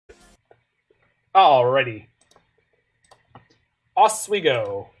Alrighty. Off we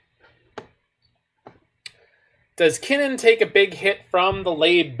go. Does Kinnan take a big hit from the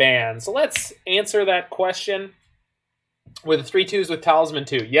Lade ban? So let's answer that question with 3/2s with Talisman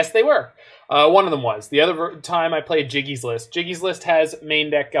 2. Yes, they were. One of them was. The other time I played Jiggy's List. Jiggy's List has main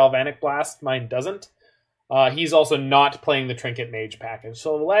deck Galvanic Blast. Mine doesn't. He's also not playing the Trinket Mage package.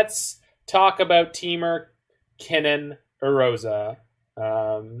 So let's talk about Temur, Kinnan, Uroza.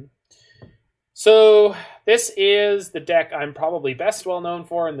 So this is the deck I'm probably best well known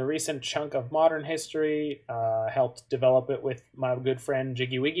for in the recent chunk of modern history. Helped develop it with my good friend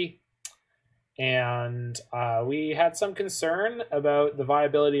Jiggy Wiggy. And we had some concern about the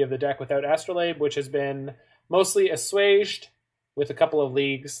viability of the deck without Astrolabe, which has been mostly assuaged with a couple of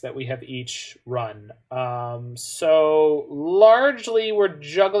leagues that we have each run. So largely we're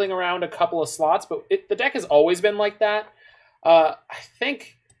juggling around a couple of slots, but the deck has always been like that. I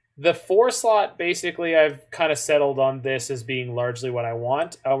think the 4-slot, basically, I've kind of settled on this as being largely what I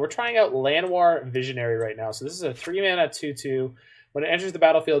want. We're trying out Llanowar Visionary right now. So this is a 3-mana 2/2. When it enters the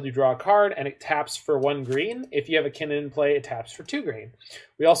battlefield, you draw a card, and it taps for 1 green. If you have a Kinnan in play, it taps for 2 green.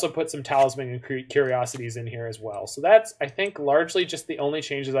 We also put some Talisman of Curiosities in here as well. So that's, I think, largely just the only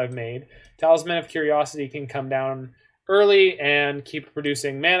changes I've made. Talisman of Curiosity can come down early and keep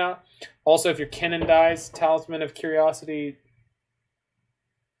producing mana. Also, if your Kinnan dies, Talisman of Curiosity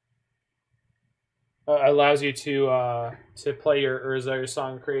allows you to play your Urza, your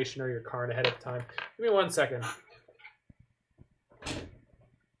Song of Creation, or your Karn ahead of time. Give me 1 second.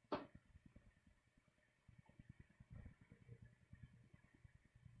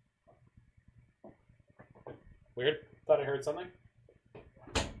 Weird. Thought I heard something.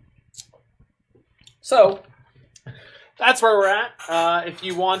 So that's where we're at. If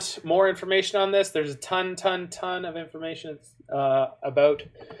you want more information on this, there's a ton of information about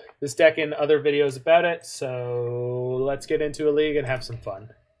this deck and other videos about it. So let's get into a league and have some fun.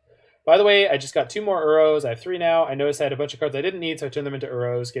 By the way, I just got 2 more Uros. I have 3 now. I noticed I had a bunch of cards I didn't need, so I turned them into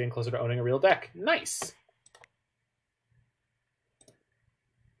Uros, getting closer to owning a real deck. Nice.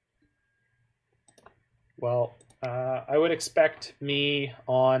 Well, I would expect me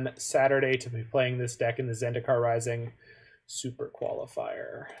on Saturday to be playing this deck in the Zendikar Rising Super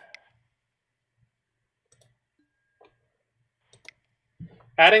Qualifier.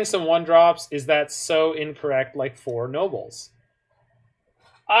 Adding some 1-drops, is that so incorrect like 4 nobles?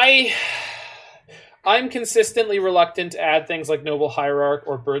 I'm consistently reluctant to add things like Noble Hierarch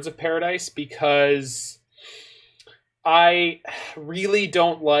or Birds of Paradise because I really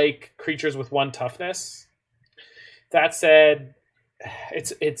don't like creatures with 1 toughness. That said,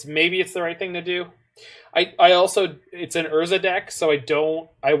 maybe it's the right thing to do. I also, it's an Urza deck, so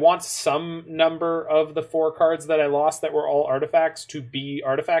I want some number of the 4 cards that I lost that were all artifacts to be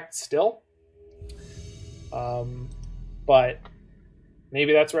artifacts still. But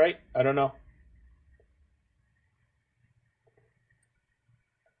maybe that's right. I don't know.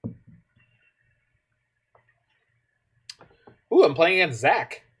 Ooh, I'm playing against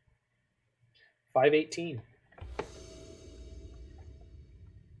Zach. 518.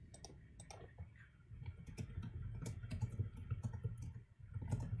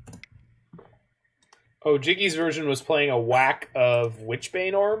 Oh, Jiggy's version was playing a whack of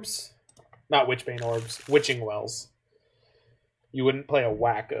Witchbane Orbs. Not Witchbane Orbs, Witching Wells. You wouldn't play a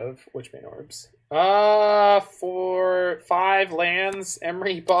whack of Witchbane Orbs. For 5 lands,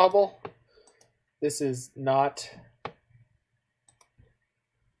 Emry Bauble. This is not...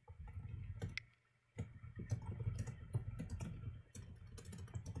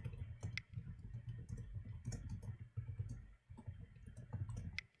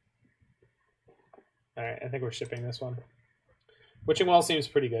 Alright, I think we're shipping this one. Witching Well seems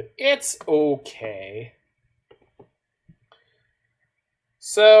pretty good. It's okay.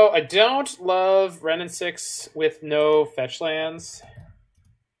 So, I don't love Wrenn and Six with no fetch lands.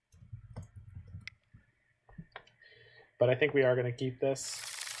 But I think we are going to keep this.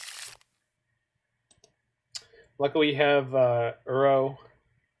 Luckily we have Urian,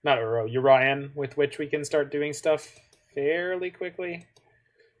 with which we can start doing stuff fairly quickly.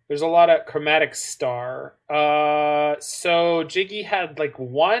 There's a lot of Chromatic Star. So Jiggy had like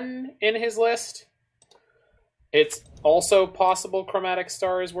 1 in his list. It's also possible Chromatic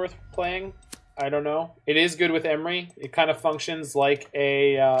Star is worth playing. I don't know. It is good with Emry. It kind of functions like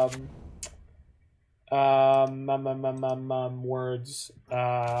a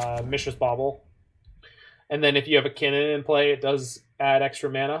Mishra's Bauble. And then if you have a Kinnan in play, it does add extra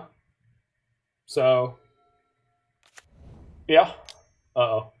mana. So, yeah.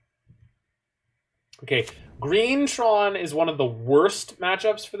 Uh-oh. Okay, Green Tron is one of the worst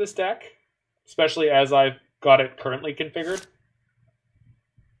matchups for this deck. especially as I've got it currently configured.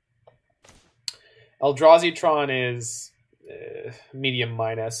 Eldrazi is medium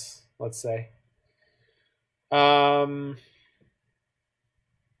minus, let's say.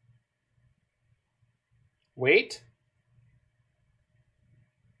 Wait.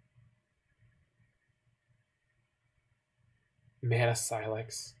 Mana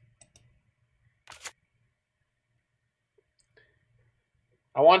Silex.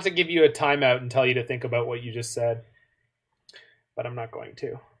 I want to give you a timeout and tell you to think about what you just said, but I'm not going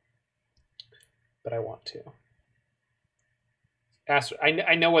to. But I want to.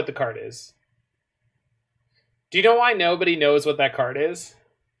 I know what the card is. Do you know why nobody knows what that card is?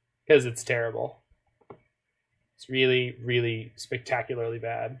 Because it's terrible. It's really, really spectacularly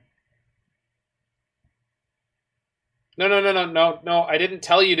bad. No. I didn't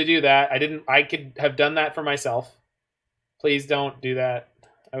tell you to do that. I could have done that for myself. Please don't do that.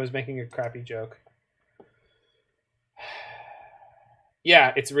 I was making a crappy joke.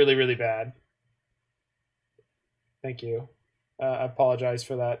 Yeah, it's really, really bad. Thank you. I apologize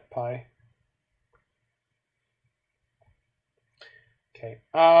for that, Pi. Okay.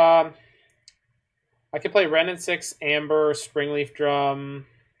 I could play Wrenn and Six, Amber, Springleaf Drum.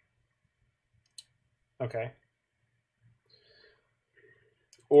 Okay.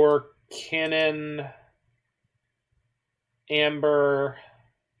 Or Kinnan, Amber.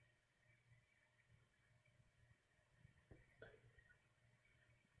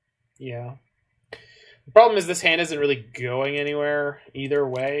 Yeah. The problem is this hand isn't really going anywhere either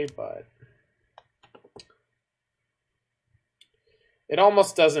way, but it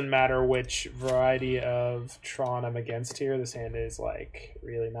almost doesn't matter which variety of Tron I'm against here. This hand is like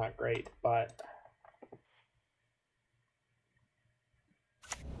really not great, but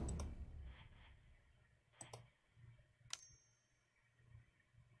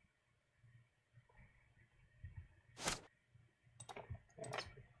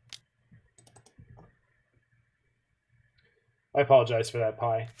I apologize for that,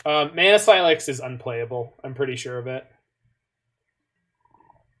 Pi. Mana Silex is unplayable. I'm pretty sure of it.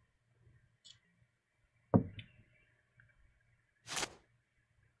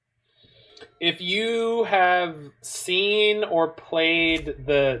 If you have seen or played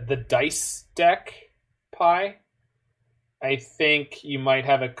the dice deck, Pi, I think you might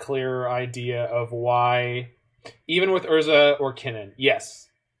have a clearer idea of why, even with Urza or Kinnan, yes,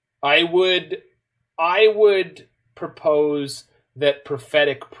 I would propose that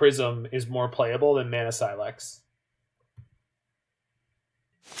Prophetic Prism is more playable than Mana Silex.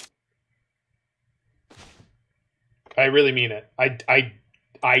 I really mean it.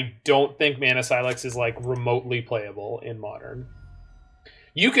 I don't think Mana Silex is like remotely playable in Modern.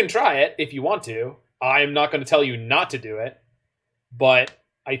 You can try it if you want to. I'm not going to tell you not to do it, but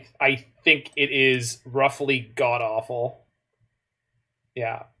I think it is roughly god awful.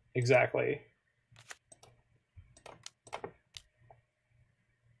 Yeah, exactly.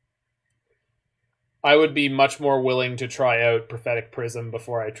 I would be much more willing to try out Prophetic Prism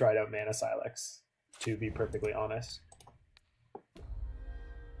before I tried out Mana Silex, to be perfectly honest.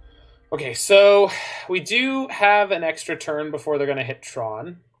 Okay, so we do have an extra turn before they're going to hit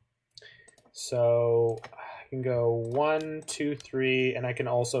Tron. So I can go 1, 2, 3, and I can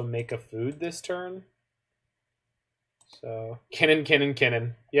also make a food this turn. So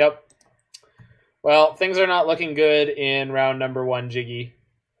Kinnan. Yep. Well, things are not looking good in round number 1, Jiggy.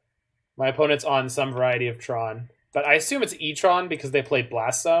 My opponent's on some variety of Tron, but I assume it's E-Tron because they play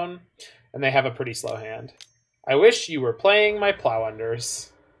Blast Zone, and they have a pretty slow hand. I wish you were playing my Plow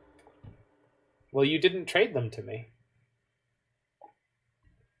Unders. Well, you didn't trade them to me.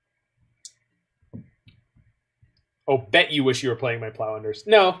 Oh, bet you wish you were playing my Plow Unders.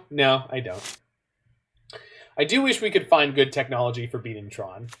 No, I don't. I do wish we could find good technology for beating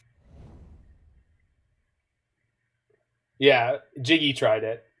Tron. Yeah, Jiggy tried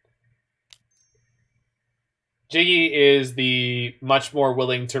it. Jiggy is the much more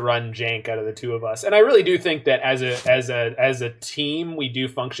willing to run jank out of the two of us, and I really do think that as a team we do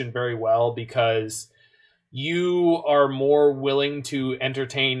function very well because you are more willing to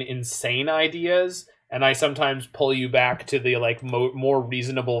entertain insane ideas, and I sometimes pull you back to the like more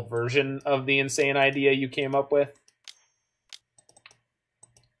reasonable version of the insane idea you came up with.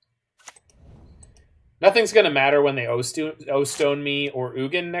 Nothing's gonna matter when they O-Stone me or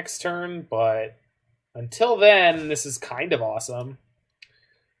Ugin next turn, but until then, this is kind of awesome.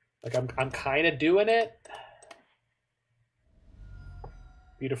 Like I'm kind of doing it.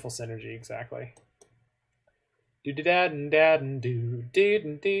 Beautiful synergy, exactly. Do da da da do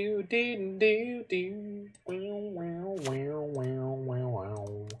do do do do do. Wow wow wow wow wow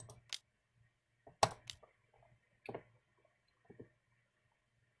wow.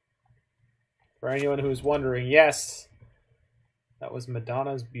 For anyone who's wondering, yes, that was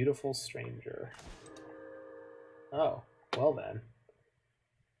Madonna's Beautiful Stranger. Oh, well then.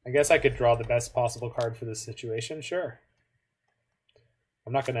 I guess I could draw the best possible card for this situation, sure.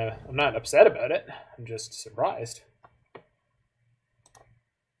 I'm not upset about it. I'm just surprised.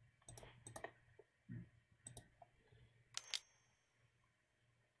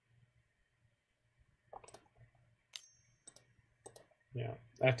 Yeah,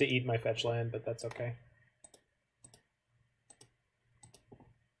 I have to eat my fetch land, but that's okay.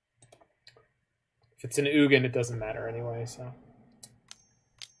 If it's an Ugin, it doesn't matter anyway, so.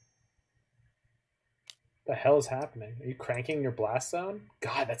 What the hell is happening? Are you cranking your blast zone?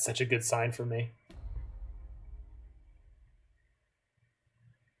 God, that's such a good sign for me.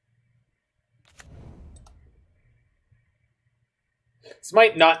 This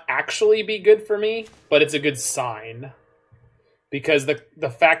might not actually be good for me, but it's a good sign. Because the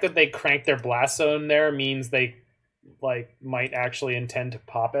fact that they crank their blast zone there means they might actually intend to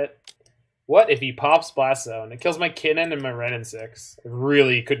pop it. What if he pops blast zone? It kills my Kinnan and my Wrenn and Six. I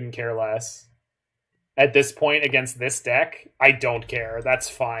really couldn't care less. At this point against this deck, I don't care. That's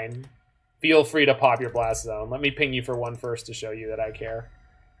fine. Feel free to pop your blast zone. Let me ping you for one first to show you that I care.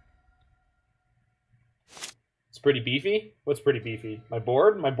 It's pretty beefy? What's pretty beefy? My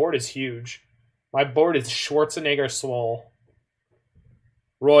board? My board is huge. My board is Schwarzenegger swole.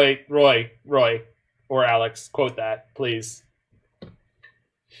 Roy, or Alex, quote that, please.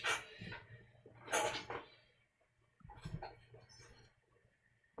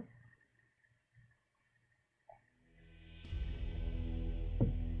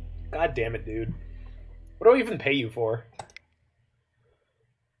 God damn it, dude. What do I even pay you for?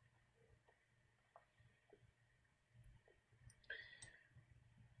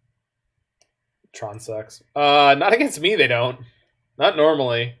 Tron sucks. Not against me, they don't. Not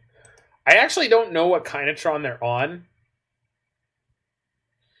normally. I actually don't know what kind of Tron they're on.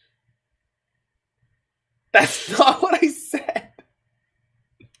 That's not what I said.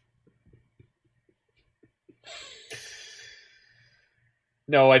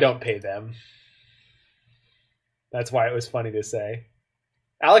 No, I don't pay them. That's why it was funny to say.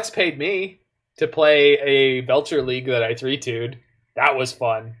 Alex paid me to play a Belcher League that I 3-2'd. That was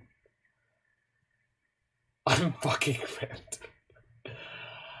fun. I'm fucking ripped.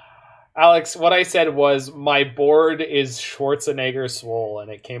 Alex, what I said was, my board is Schwarzenegger swole, and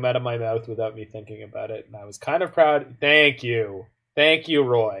it came out of my mouth without me thinking about it, and I was kind of proud. Thank you. Thank you,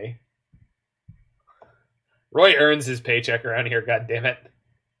 Roy. Roy earns his paycheck around here, goddammit.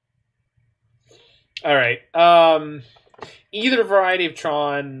 Alright. Either variety of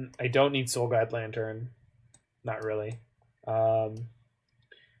Tron. I don't need Soul Guide Lantern. Not really. I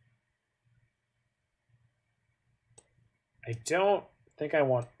don't think I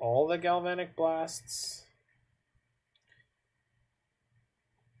want all the Galvanic Blasts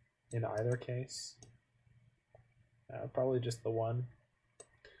in either case. Probably just the one.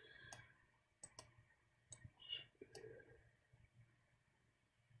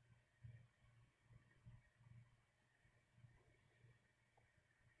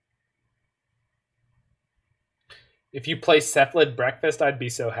 If you play Cephalid Breakfast, I'd be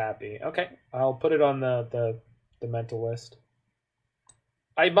so happy. Okay, I'll put it on the mental list.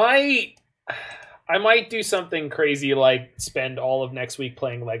 I might do something crazy like spend all of next week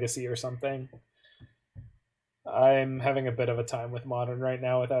playing Legacy or something. I'm having a bit of a time with Modern right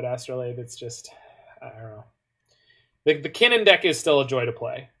now without Astrolabe. It's just, I don't know. The Kinnan deck is still a joy to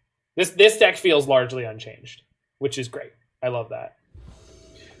play. This deck feels largely unchanged, which is great. I love that.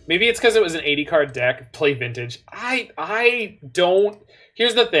 Maybe it's because it was an 80-card deck. Play Vintage. I don't...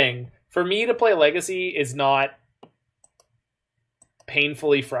 Here's the thing. For me to play Legacy is not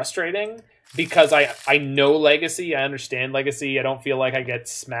painfully frustrating because I know Legacy. I understand Legacy. I don't feel like I get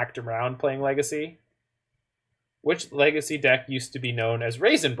smacked around playing Legacy. Which Legacy deck used to be known as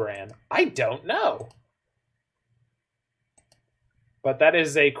Raisin Bran? I don't know. But that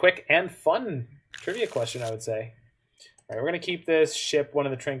is a quick and fun trivia question, I would say. All right, we're going to keep this, ship one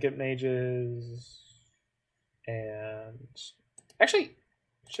of the Trinket Mages, and actually,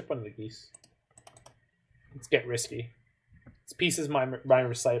 ship one of the geese. Let's get risky. This piece is my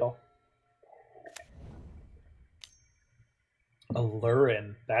recital.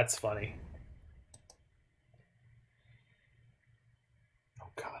 Allurin, that's funny.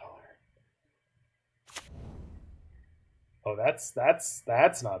 Oh God, Allurin. Oh, that's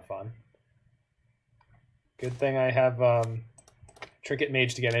not fun. Good thing I have Trinket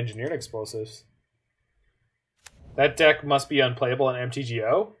Mage to get Engineered Explosives. That deck must be unplayable in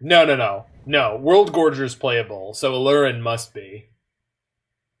MTGO? No. World Gorger's playable, so Allurin must be.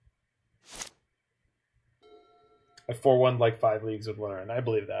 I 4-1 like 5 leagues with Lurin. I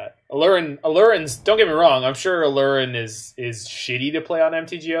believe that. Alurin's, don't get me wrong, I'm sure Alurin is shitty to play on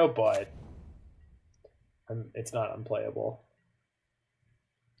MTGO, but it's not unplayable.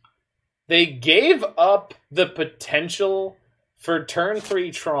 They gave up the potential for turn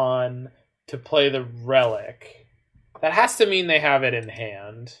 3 Tron to play the Relic. That has to mean they have it in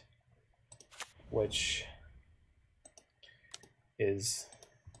hand, which is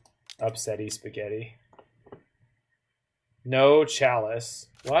upsetty spaghetti. No Chalice.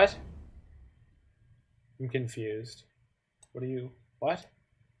 What? I'm confused. What are you... What?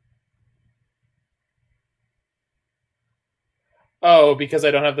 Oh, because I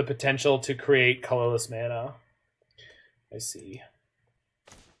don't have the potential to create colorless mana. I see.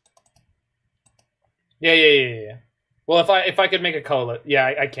 Yeah. Well, if I could make a colorless...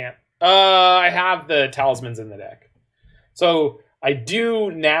 Yeah, I can't. I have the Talismans in the deck. So, I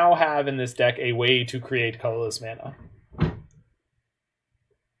do now have in this deck a way to create colorless mana.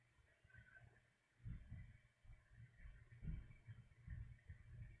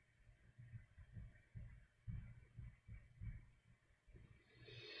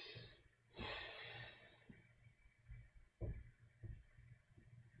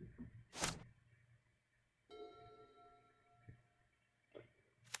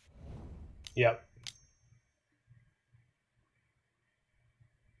 Yep.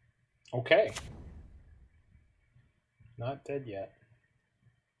 Okay. Not dead yet.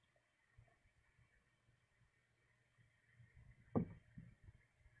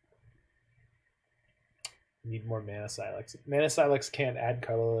 Need more Mana Silex. Mana Silex can't add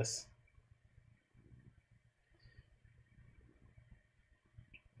colorless.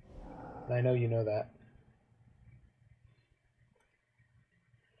 I know you know that.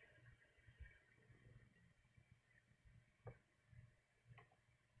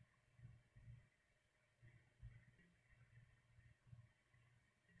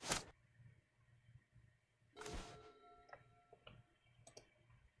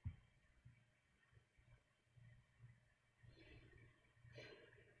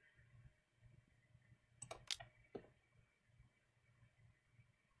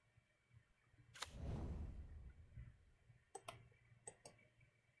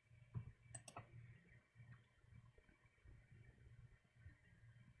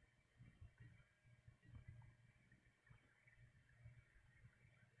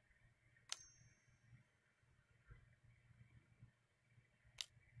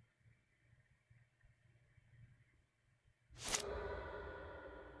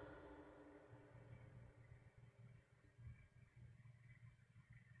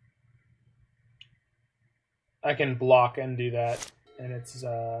 I can block and do that, and it's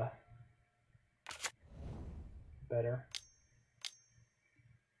better.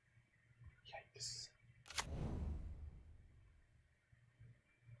 Yikes.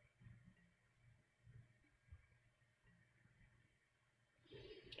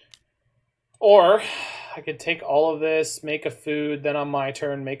 Or I could take all of this, make a food, then on my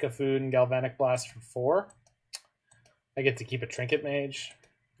turn make a food and Galvanic Blast for 4. I get to keep a Trinket Mage.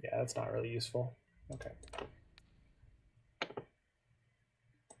 Yeah, that's not really useful. Okay.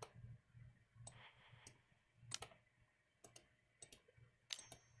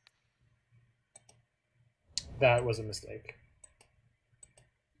 That was a mistake.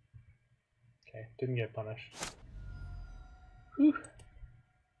 Okay, didn't get punished. Whew.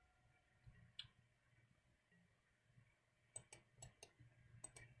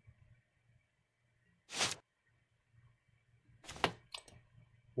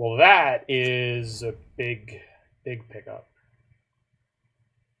 Well, that is a big pickup.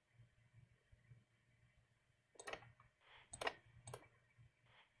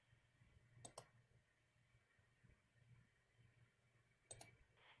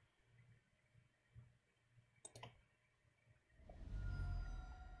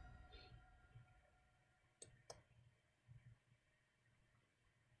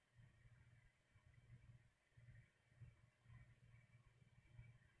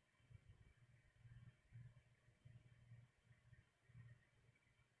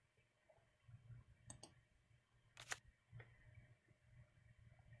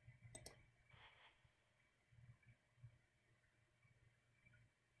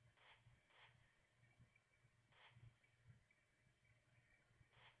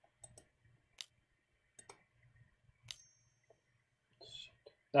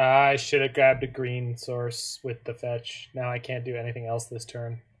 I should have grabbed a green source with the fetch. Now I can't do anything else this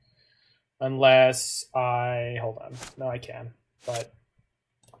turn. Unless I... Hold on. No, I can. But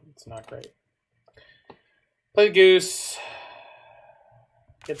it's not great. Play the goose.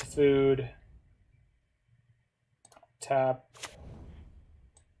 Get the food. tap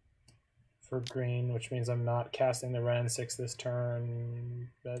for green, which means I'm not casting the Wrenn and Six this turn.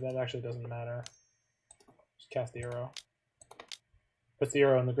 That actually doesn't matter. Just cast the Uro. Put the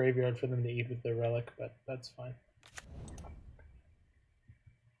Uro in the graveyard for them to eat with their relic, but that's fine.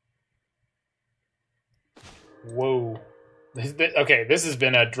 Whoa. Okay, this has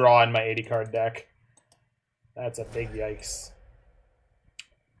been a draw in my 80 card deck. That's a big yikes.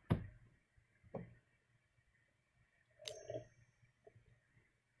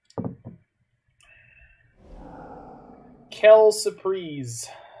 Kel Surprise.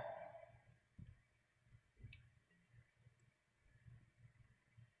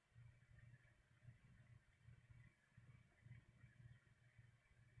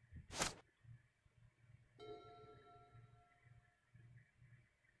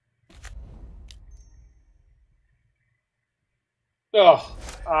 Oh,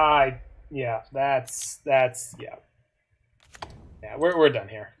 yeah, that's yeah. Yeah, we're done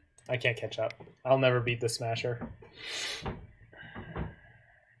here. I can't catch up. I'll never beat the Smasher.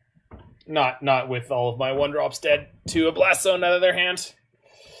 Not with all of my 1-drops dead to a Blast Zone out of their hand.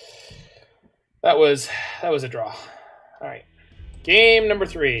 That was a draw. All right, game number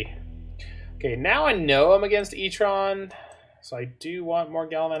 3. Okay, now I know I'm against Etron, so I do want more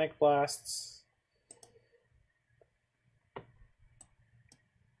Galvanic Blasts.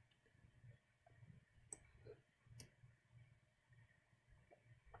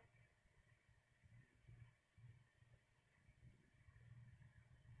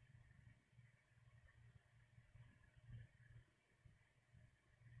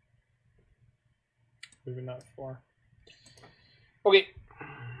 Maybe not 4. Okay,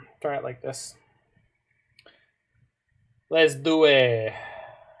 try it like this. Let's do it.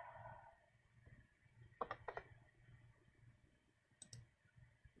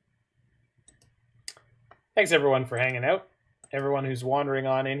 Thanks everyone for hanging out. Everyone who's wandering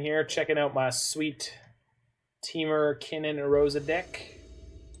on in here, checking out my sweet Temur, Kinnan, Uroza deck.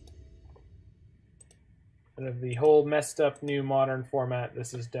 Out of the whole messed up new modern format,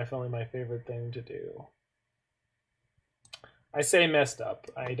 this is definitely my favorite thing to do. I say messed up.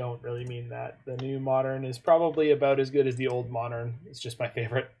 I don't really mean that. The new modern is probably about as good as the old modern. It's just my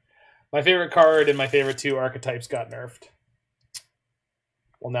favorite. My favorite card and my favorite 2 archetypes got nerfed.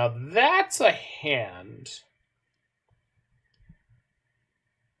 Well, now that's a hand.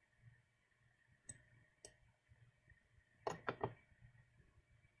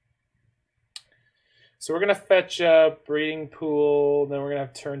 So we're going to fetch a Breeding Pool, then we're going to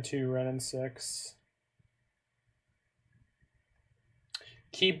have turn 2 Wrenn and Six.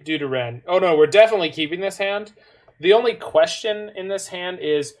 Keep due to Wrenn. Oh no, we're definitely keeping this hand. The only question in this hand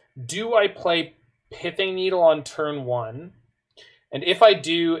is, do I play Pithing Needle on turn 1? And if I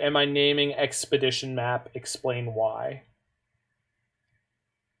do, am I naming Expedition Map? Explain why.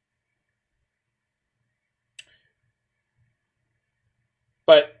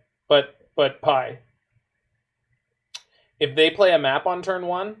 But Pi. If they play a map on turn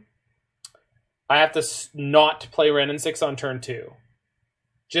 1, I have to not play Wrenn and Six on turn 2.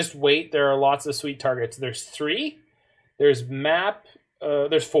 Just wait, there are lots of sweet targets. There's 3. There's map,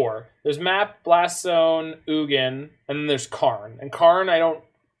 there's 4. There's map, Blast Zone, Ugin, and then there's Karn. And Karn I don't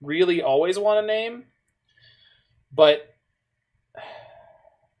really always want to name, but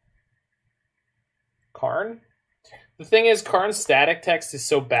Karn? The thing is, Karn's static text is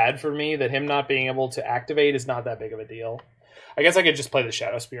so bad for me that him not being able to activate is not that big of a deal. I guess I could just play the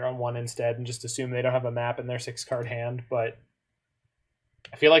Shadowspear on 1 instead and just assume they don't have a map in their 6-card hand, but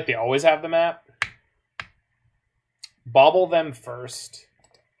I feel like they always have the map. Bauble them first.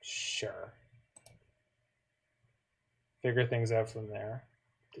 Sure. Figure things out from there.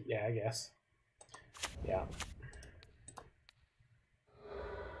 Yeah, I guess. Yeah.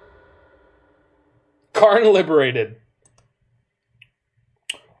 Karn liberated.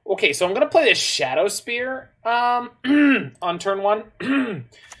 Okay, so I'm going to play this Shadowspear on turn 1. And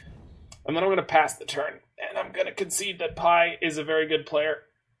then I'm going to pass the turn. And I'm going to concede that Pi is a very good player.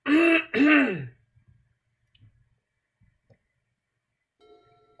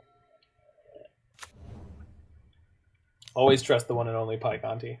 Always trust the one and only Pi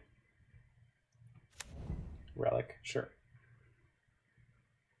Conti. Relic, sure.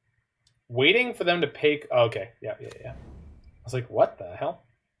 Waiting for them to pay... Oh, okay, yeah. I was like, what the hell?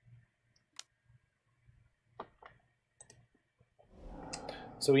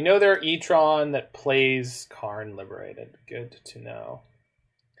 So we know they're Etron that plays Karn liberated. Good to know.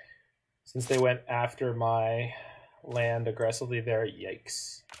 Since they went after my land aggressively there,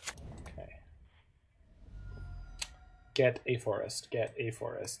 yikes. Okay. Get a forest. Get a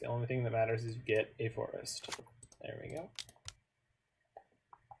forest. The only thing that matters is get a forest. There we go.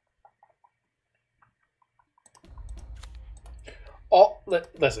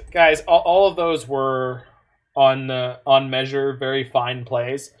 Listen, guys. All of those were on measure, very fine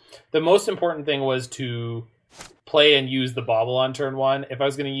plays. The most important thing was to play and use the Bauble on turn one. If I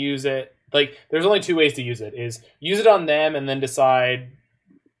was going to use it, like, there's only two ways to use it: is use it on them and then decide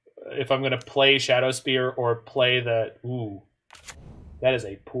if I'm going to play Shadowspear or play the. Ooh, that is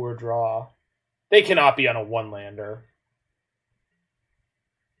a poor draw. They cannot be on a one-lander.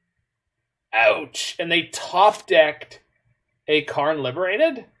 Ouch! And they top-decked a Karn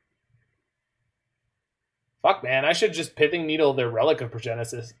Liberated? Fuck, man. I should just Pithing Needle their Relic of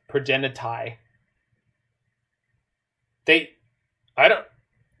Progeniti. I don't...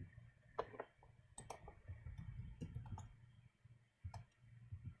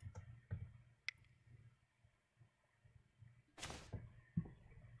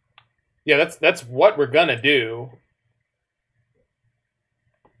 Yeah, that's what we're gonna do.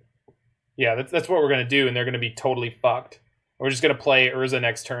 Yeah, that's what we're gonna do, and they're gonna be totally fucked. We're just gonna play Urza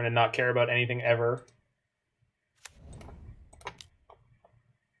next turn and not care about anything ever.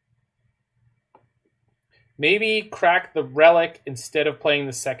 Maybe crack the Relic instead of playing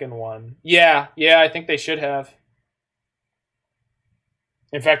the second one. Yeah, I think they should have.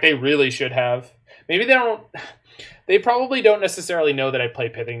 In fact, they really should have. Maybe they don't... They probably don't necessarily know that I play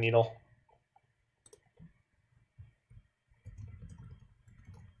Pithing Needle.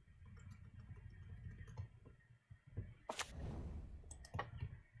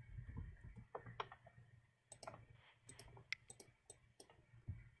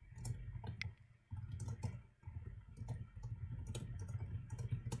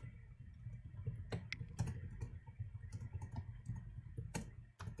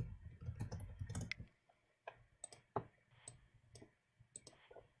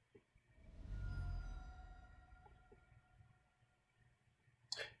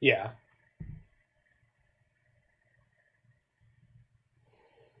 Yeah.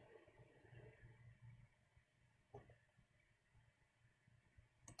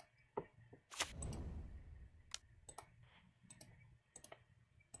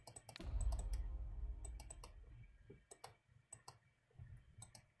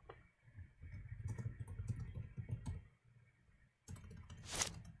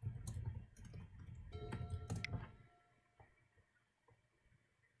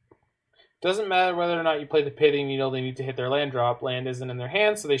 Doesn't matter whether or not you play the Pithing Needle, they need to hit their land drop. Land isn't in their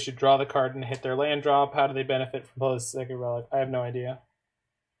hand, so they should draw the card and hit their land drop. How do they benefit from both Second Relic? I have no idea.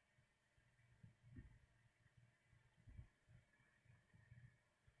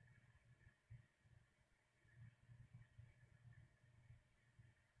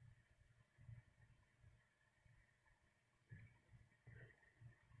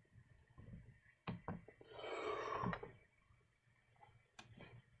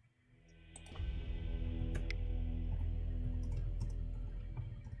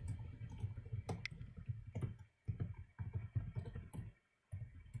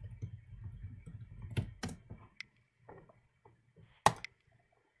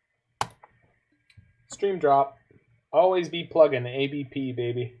 Stream drop. Always be plugging ABP,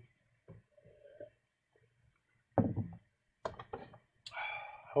 baby. Hope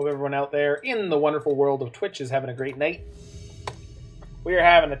everyone out there in the wonderful world of Twitch is having a great night. We are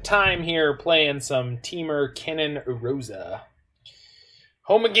having a time here playing some Temur, Kinnan, Uroza.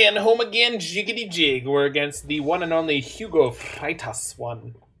 Home again, jiggity jig. We're against the one and only Hugo Freitas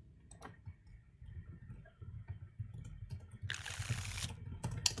one.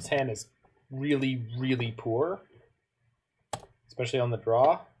 His hand is really, really poor, especially on the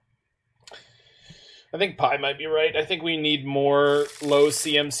draw. I think Pi might be right. I think we need more low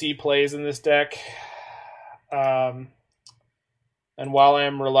CMC plays in this deck. And while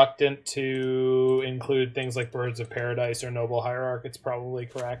I'm reluctant to include things like Birds of Paradise or Noble Hierarch, it's probably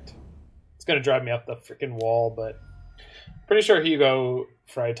correct. It's going to drive me up the freaking wall, but pretty sure Hugo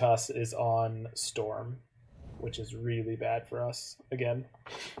Freitas is on Storm, which is really bad for us again.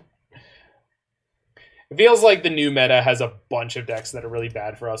 It feels like the new meta has a bunch of decks that are really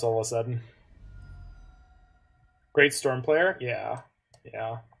bad for us all of a sudden. Great Storm player? Yeah.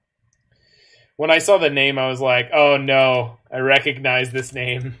 When I saw the name, I was like, oh no, I recognize this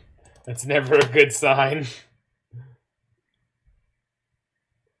name. That's never a good sign.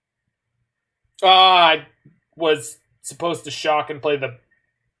 I was supposed to shock and play the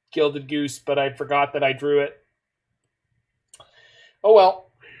Gilded Goose, but I forgot that I drew it. Oh well.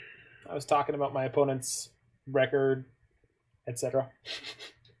 I was talking about my opponent's record, etc.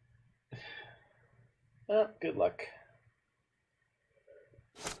 Oh, good luck.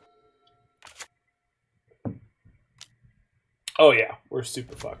 Oh yeah, we're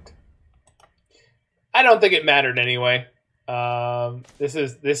super fucked. I don't think it mattered anyway. This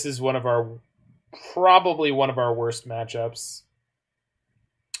is one of our probably one of our worst matchups,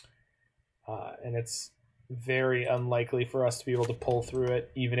 and it's very unlikely for us to be able to pull through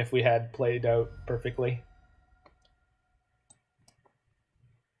it, even if we had played out perfectly.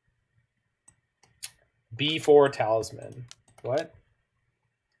 B4 Talisman. What?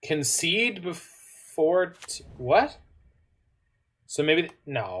 Concede before... what? So maybe...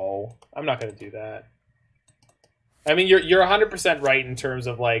 no, I'm not going to do that. I mean, you're 100% right in terms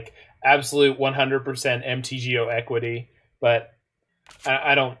of, like, absolute 100% MTGO equity, but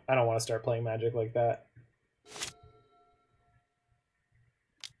I don't want to start playing Magic like that.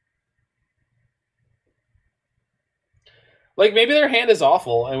 Like, maybe their hand is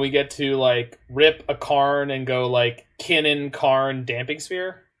awful, and we get to, like, rip a Karn and go, like, Kinnan, Karn, Damping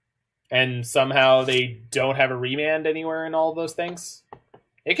Sphere, and somehow they don't have a remand anywhere in all of those things.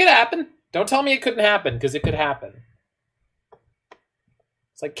 It could happen. Don't tell me it couldn't happen, because it could happen.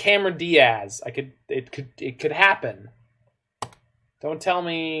 It's like Cameron Diaz. It could happen. Don't tell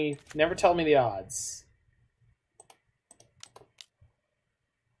me, never tell me the odds.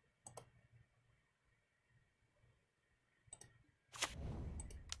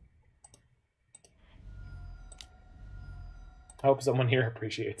 I hope someone here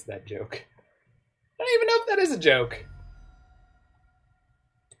appreciates that joke. I don't even know if that is a joke.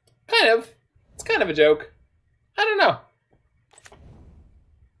 Kind of. It's kind of a joke. I don't know.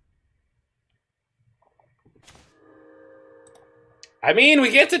 I mean,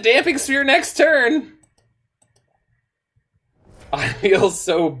 we get to Damping Sphere next turn. I feel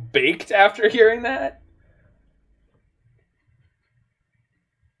so baked after hearing that.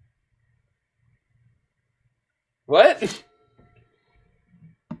 What?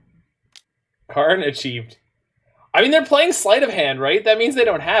 Karn achieved. I mean, they're playing Sleight of Hand, right? That means they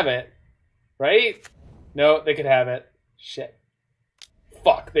don't have it, right? No, they could have it. Shit.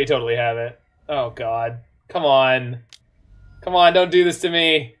 Fuck, they totally have it. Oh, God. Come on. Come on, don't do this to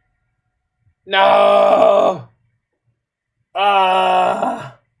me. No!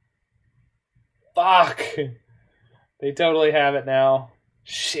 Ah! Fuck. They totally have it now.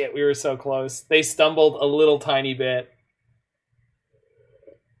 Shit, we were so close. They stumbled a little tiny bit.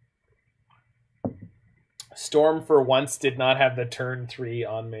 Storm for once did not have the turn 3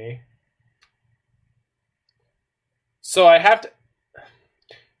 on me. So I have to...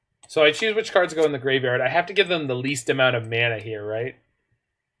 so I choose which cards go in the graveyard. I have to give them the least amount of mana here, right?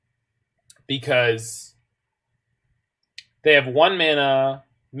 Because they have 1 mana.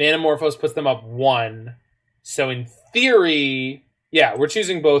 Manamorphose puts them up 1. So in theory... yeah, we're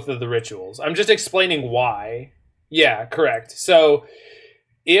choosing both of the rituals. I'm just explaining why. Yeah, correct. So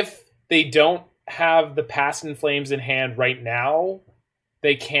if they don't have the Past in Flames in hand right now,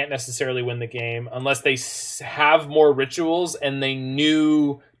 they can't necessarily win the game unless they have more rituals and they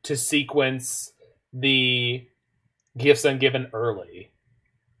knew to sequence the Gifts Ungiven early.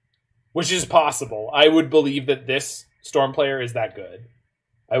 Which is possible. I would believe that this Storm player is that good.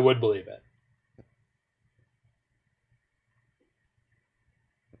 I would believe it.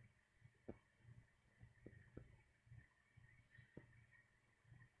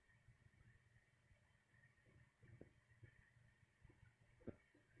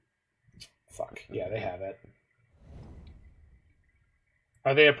 Fuck. Yeah, they have it.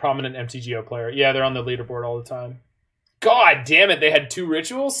 Are they a prominent MTGO player? Yeah, they're on the leaderboard all the time. God damn it, they had 2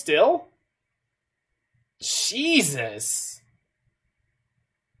 rituals still? Jesus.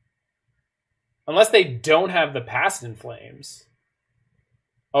 Unless they don't have the Past in Flames.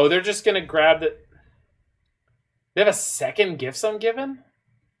 Oh, they're just going to grab the... they have a second Gifts Ungiven?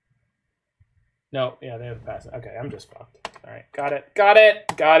 No, yeah, they have the Past. Okay, I'm just fucked. All right, got it. Got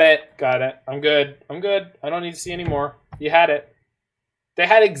it. Got it. Got it. I'm good. I'm good. I don't need to see any more. You had it. They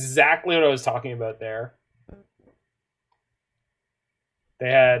had exactly what I was talking about there. They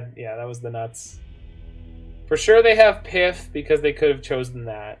had... yeah, that was the nuts. For sure they have Pith because they could have chosen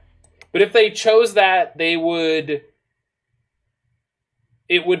that. But if they chose that, they would...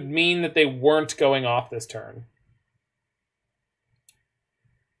 it would mean that they weren't going off this turn.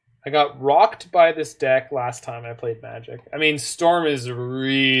 I got rocked by this deck last time I played Magic. I mean, Storm is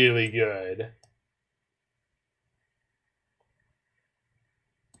really good.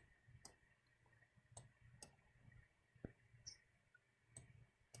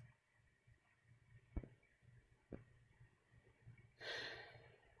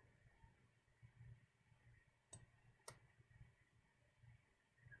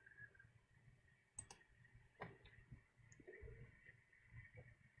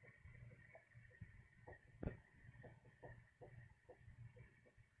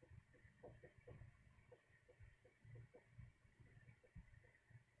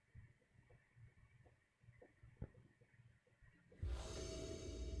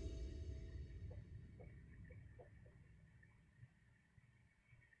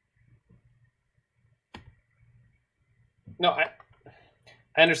 No, I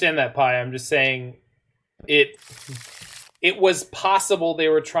understand that, Pi. I'm just saying it was possible they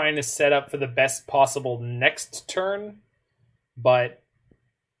were trying to set up for the best possible next turn, but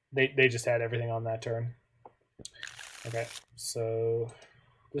they just had everything on that turn. Okay, so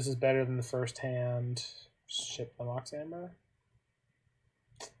this is better than the first hand. Ship the Mox Amber.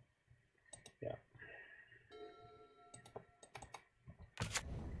 Yeah.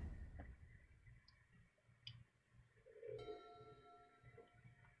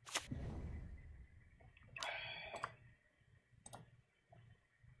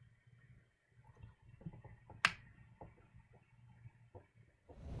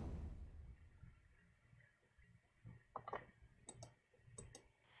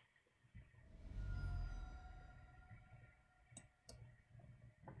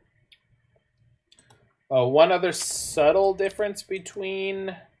 One other subtle difference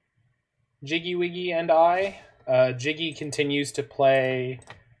between Jiggy Wiggy and I. Jiggy continues to play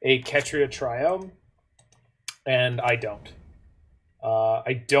a Ketria Triome, and I don't.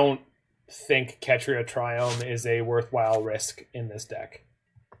 I don't think Ketria Triome is a worthwhile risk in this deck.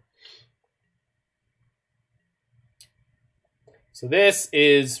 So this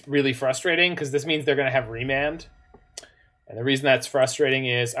is really frustrating because this means they're going to have Remand. And the reason that's frustrating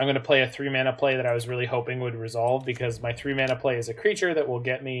is I'm going to play a 3-mana play that I was really hoping would resolve, because my 3-mana play is a creature that will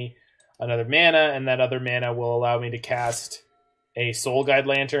get me another mana, and that other mana will allow me to cast a Soul Guide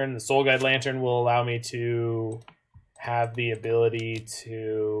Lantern. The Soul Guide Lantern will allow me to have the ability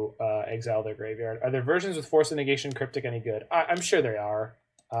to exile their graveyard. Are there versions with Force of Negation Cryptic any good? I'm sure they are.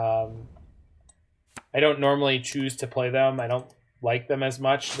 I don't normally choose to play them. I don't like them as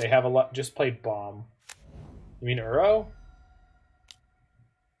much. They have a lot. Just play Bomb. You mean Uro?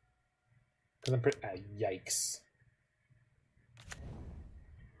 Because I'm pretty... yikes.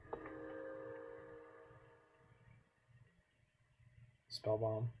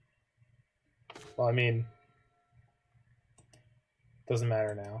 Spellbomb. Well, I mean... Doesn't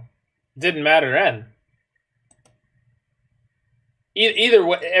matter now. Didn't matter then. Either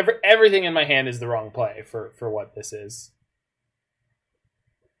way, everything in my hand is the wrong play for what this is.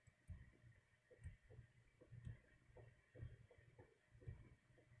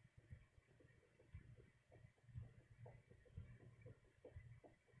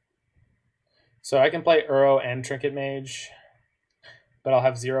 So I can play Uro and Trinket Mage, but I'll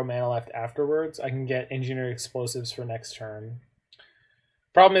have 0 mana left afterwards. I can get Engineered Explosives for next turn.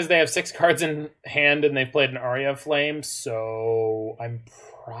 Problem is they have 6 cards in hand and they've played an Aria of Flame, so I'm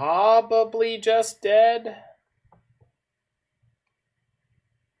probably just dead.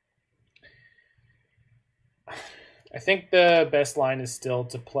 I think the best line is still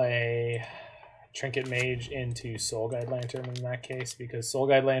to play Trinket Mage into Soul Guide Lantern in that case, because Soul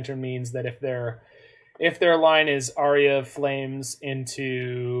Guide Lantern means that if their line is Aria of Flames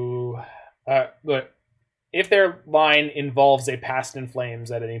into if their line involves a Past in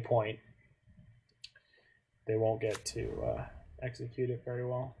Flames at any point, they won't get to execute it very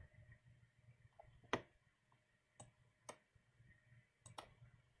well.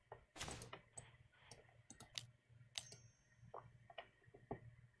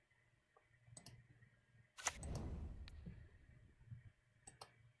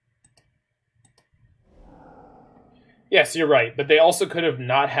 Yes, you're right, but they also could have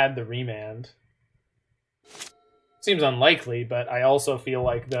not had the Remand. Seems unlikely, but I also feel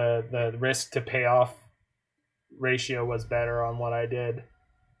like the risk to payoff ratio was better on what I did.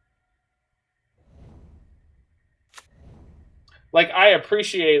 Like, I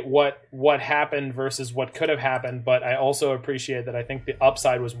appreciate what happened versus what could have happened, but I also appreciate that I think the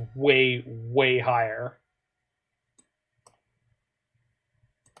upside was way, way higher.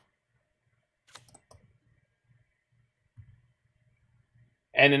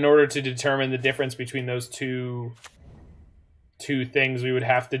 And in order to determine the difference between those two things, we would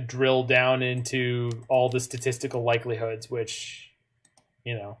have to drill down into all the statistical likelihoods, which,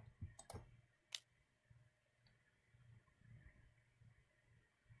 you know.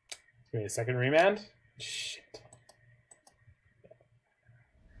 Give me a second Remand. Shit.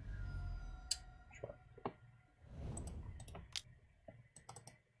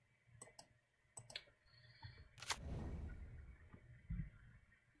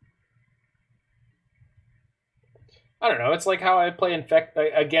 I don't know. It's like how I play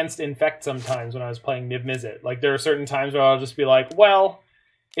against Infect sometimes when I was playing Niv Mizzet. Like, there are certain times where I'll just be like, well,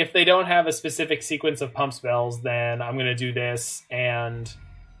 if they don't have a specific sequence of pump spells, then I'm going to do this, and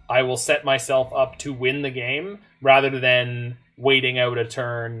I will set myself up to win the game rather than waiting out a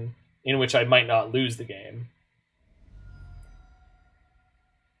turn in which I might not lose the game.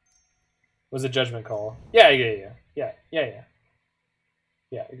 Was a judgment call. Yeah. Yeah, yeah, yeah.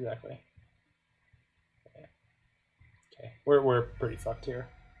 Yeah, exactly. Okay, we're pretty fucked here.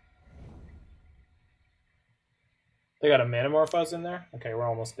 They got a Manamorphose in there? Okay, we're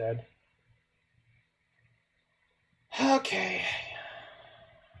almost dead. Okay.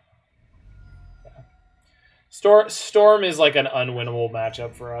 Storm is like an unwinnable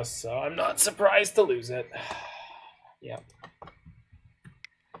matchup for us, so I'm not surprised to lose it. Yeah.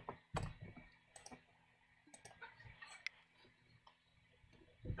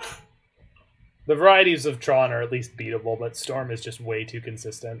 The varieties of Tron are at least beatable, but Storm is just way too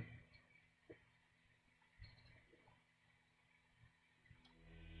consistent.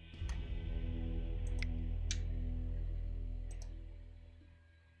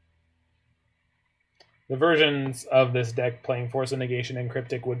 The versions of this deck playing Force of Negation and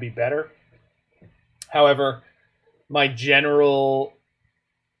Cryptic would be better. However, my general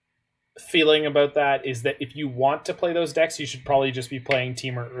feeling about that is that if you want to play those decks, you should probably just be playing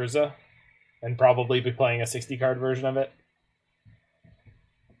Temur Urza and probably be playing a 60-card version of it.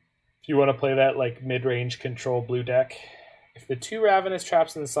 If you want to play that like mid-range control blue deck. If the 2 Ravenous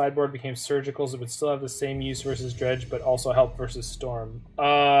Traps in the sideboard became Surgicals, it would still have the same use versus Dredge, but also help versus Storm.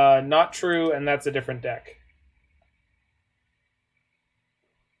 Not true, and that's a different deck.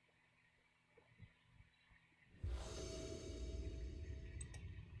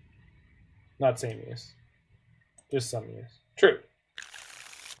 Not same use. Just some use. True.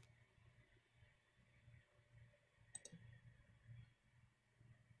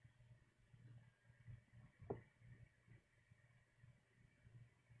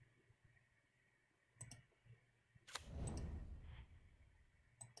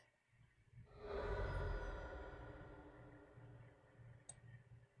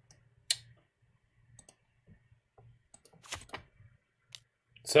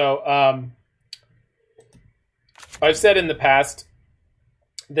 So, I've said in the past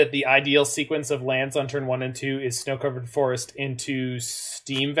that the ideal sequence of lands on turn 1 and 2 is Snow-Covered Forest into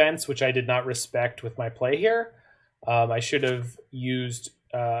Steam Vents, which I did not respect with my play here. I should have used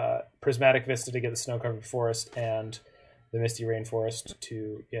Prismatic Vista to get the Snow-Covered Forest and the Misty Rainforest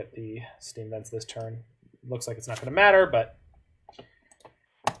to get the Steam Vents this turn. Looks like it's not going to matter, but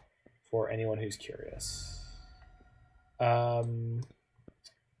for anyone who's curious.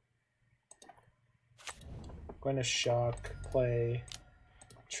 Going to shock, play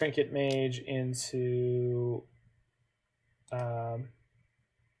Trinket Mage into Pithing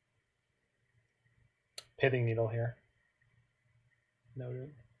Needle here.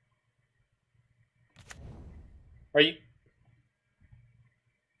 Noted. Are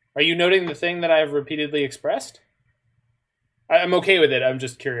you noting the thing that I've repeatedly expressed? I'm okay with it. I'm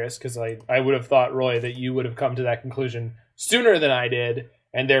just curious because I would have thought, Roy, that you would have come to that conclusion sooner than I did,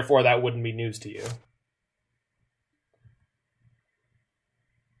 and therefore that wouldn't be news to you.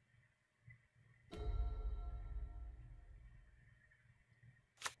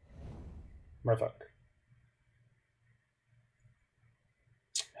 Murfuck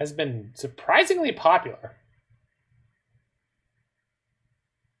has been surprisingly popular.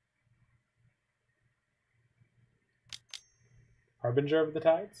 Harbinger of the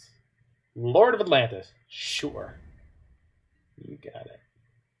Tides? Lord of Atlantis. Sure. You got it.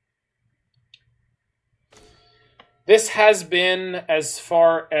 This has been as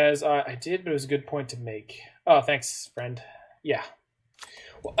far as I did, but it was a good point to make. Oh, thanks, friend. Yeah.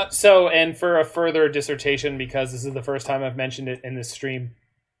 So, and for a further dissertation, because this is the first time I've mentioned it in this stream,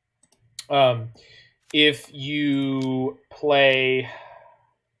 if you play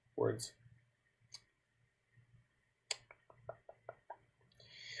words,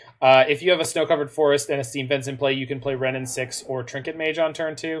 if you have a Snow-Covered Forest and a Steam Vents in play, you can play Wrenn and Six or Trinket Mage on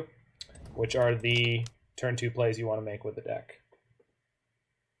turn 2, which are the turn 2 plays you want to make with the deck.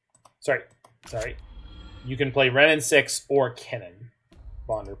 Sorry. You can play Wrenn and Six or Kinnan.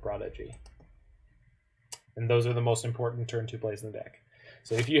 Bond or Prodigy. And those are the most important turn 2 plays in the deck.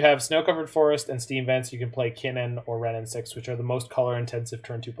 So if you have Snow-Covered Forest and Steam Vents, you can play Kinnan or Wrenn and Six, which are the most color-intensive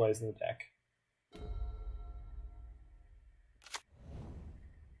turn 2 plays in the deck.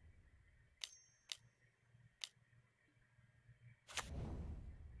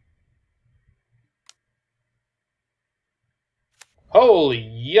 Holy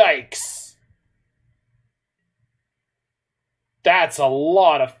yikes! That's a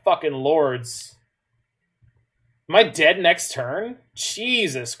lot of fucking lords. Am I dead next turn?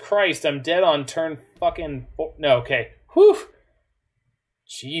 Jesus Christ, I'm dead on turn fucking 4. No, okay. Whew.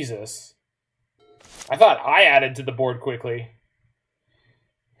 Jesus. I thought I added to the board quickly.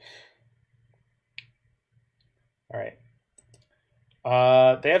 Alright.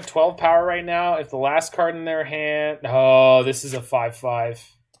 They have 12 power right now. If the last card in their hand... Oh, this is a 5/5.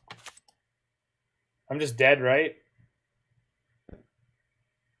 I'm just dead, right?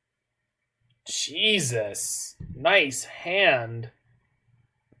 Jesus. Nice hand.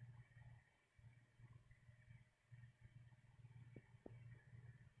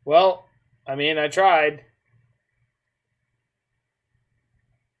 Well, I mean, I tried.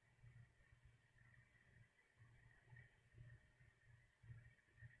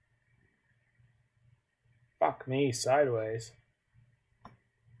 Fuck me, sideways.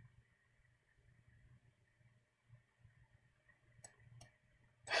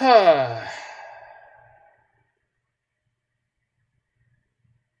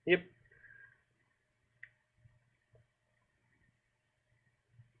 Yep.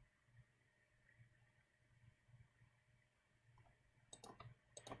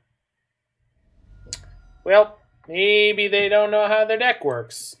 Well, maybe they don't know how their deck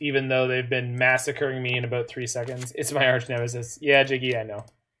works, even though they've been massacring me in about 3 seconds. It's my arch nemesis. Yeah, Jiggy, I know.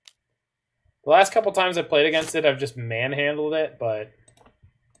 The last couple times I played against it, I've just manhandled it, but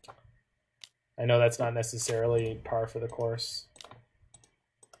I know that's not necessarily par for the course.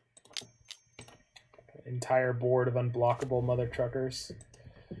 Entire board of unblockable mother truckers.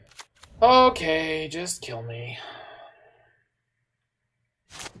 Okay, just kill me.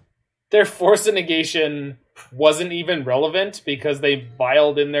 Their force of negation wasn't even relevant because they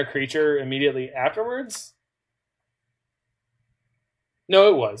viled in their creature immediately afterwards? No,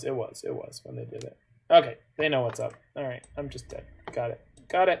 it was when they did it. Okay, they know what's up. Alright, I'm just dead. Got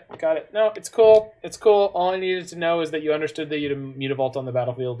it. No, it's cool. It's cool. All I needed to know is that you understood that you'd mutavault on the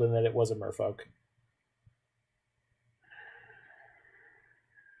battlefield and that it was a merfolk.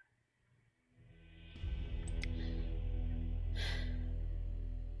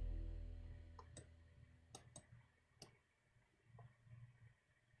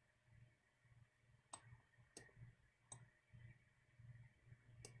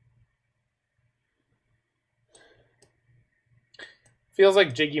 Feels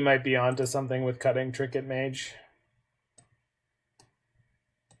like Jiggy might be onto something with cutting Trinket Mage.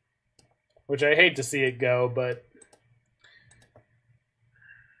 Which I hate to see it go, but...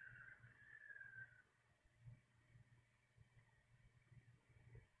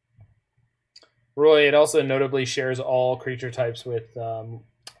 Roy, it also notably shares all creature types with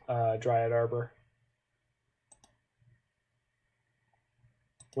Dryad Arbor.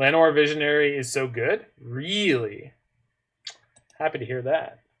 Llanowar Visionary is so good? Really? Happy to hear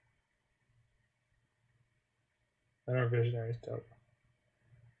that. Llanowar Visionary is dope.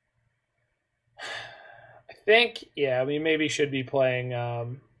 I think, yeah, we maybe should be playing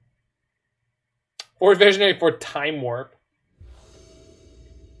Forward Visionary for Time Warp.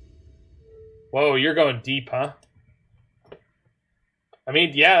 Whoa, you're going deep, huh? I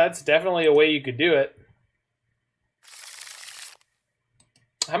mean, yeah, that's definitely a way you could do it.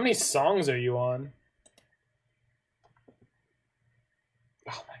 How many songs are you on?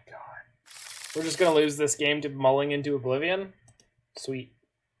 Oh my god. We're just going to lose this game to mulling into oblivion? Sweet.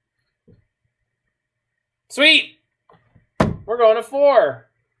 Sweet! We're going to 4. Are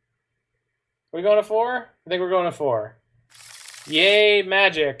we going to 4? I think we're going to 4. Yay,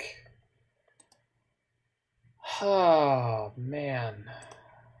 magic. Oh, man.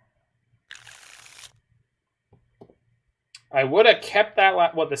 I would have kept that...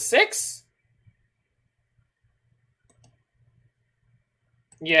 What, the 6?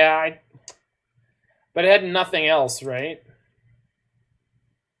 Yeah, but it had nothing else, right?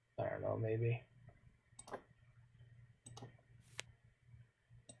 I don't know, maybe.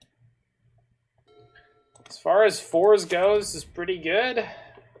 As far as 4s goes, is pretty good.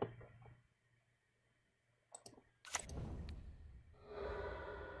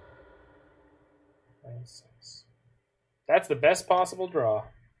 That's the best possible draw.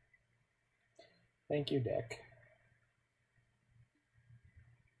 Thank you, deck.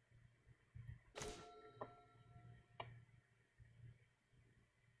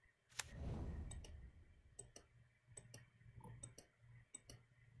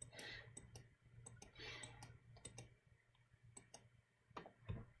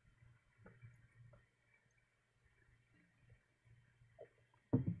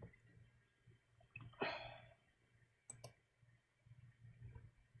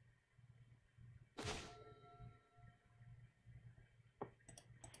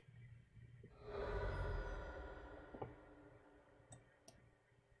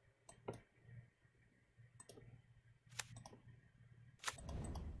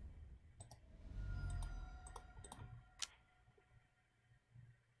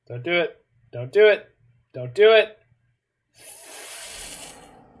 Don't do it. Don't do it. Don't do it.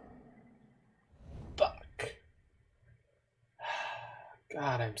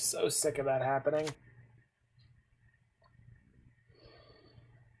 God, I'm so sick of that happening.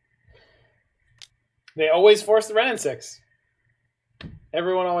 They always force the Wrenn and Six.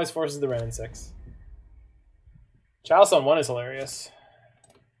 Everyone always forces the Wrenn and Six. Chalice on 1 is hilarious.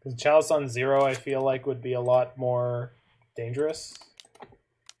 Because Chalice on 0 I feel like would be a lot more dangerous.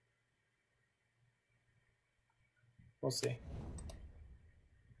 We'll see.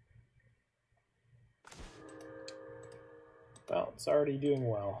 Well, it's already doing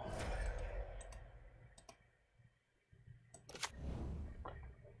well.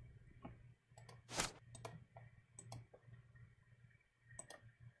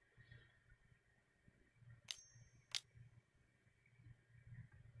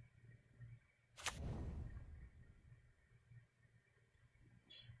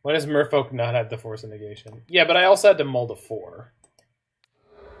 Why does Merfolk not have the Force of Negation? Yeah, but I also had to mold a 4.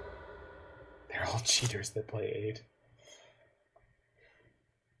 They're all cheaters that play 8.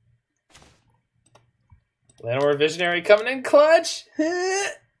 Llanowar Visionary coming in clutch!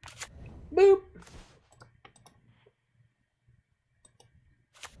 Boop!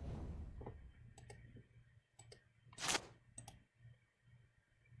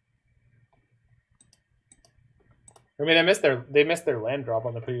 I mean, they missed their land drop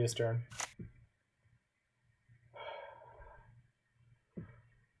on the previous turn.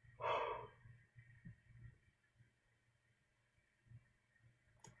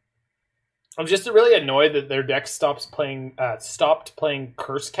 I'm just really annoyed that their deck stopped playing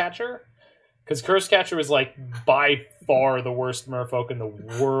Curse Catcher, because Curse Catcher was like by far the worst Merfolk in the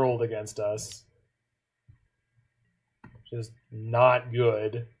world against us. Just not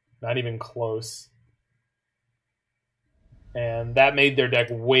good, not even close. And that made their deck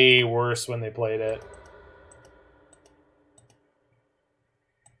way worse when they played it.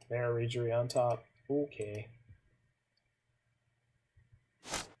 Mirror Regery on top. Okay.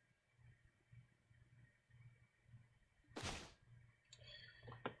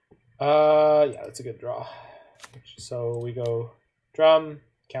 Yeah, that's a good draw. So we go drum,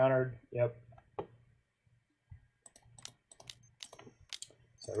 countered, yep.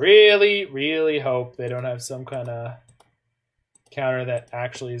 So really, really hope they don't have some kind of counter that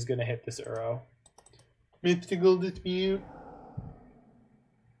actually is going to hit this Uro. Mythical Dispute.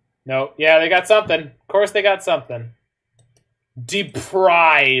 No, yeah, they got something. Of course they got something.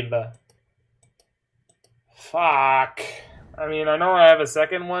 Deprive. Fuck. I mean, I know I have a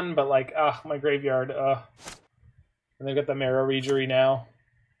second one, but like, my graveyard, And they've got the Mirror Regery now.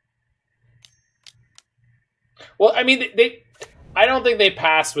 Well, I mean, I don't think they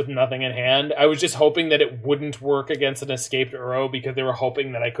passed with nothing in hand. I was just hoping that it wouldn't work against an escaped Uro because they were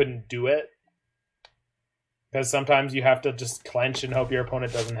hoping that I couldn't do it. Because sometimes you have to just clench and hope your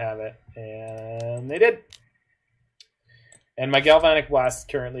opponent doesn't have it. And they did. And my Galvanic Blast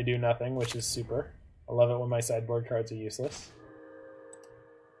currently do nothing, which is super. I love it when my sideboard cards are useless.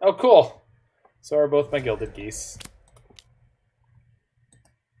 Oh, cool. So are both my Gilded Geese.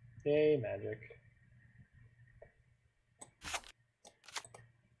 Yay, magic.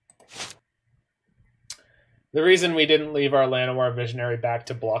 The reason we didn't leave our Llanowar Visionary back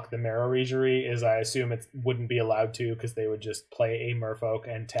to block the Mirror Regery is I assume it wouldn't be allowed to because they would just play a Merfolk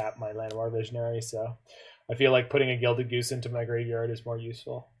and tap my Llanowar Visionary. So I feel like putting a Gilded Goose into my graveyard is more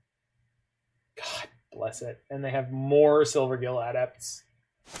useful. God bless it. And they have more Silvergill Adepts.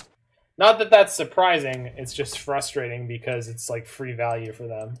 Not that that's surprising. It's just frustrating because it's like free value for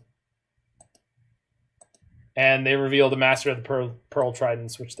them. And they revealed a Master of the Pearl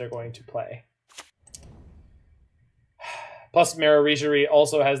Tridents, which they're going to play. Plus, Mirror Regery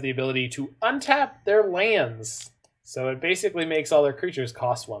also has the ability to untap their lands. So it basically makes all their creatures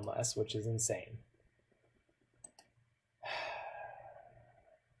cost 1 less, which is insane.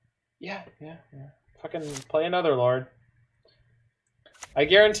 Yeah. Fucking play another Lord. I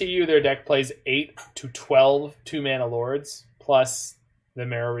guarantee you their deck plays 8 to 12 2-mana Lords, plus the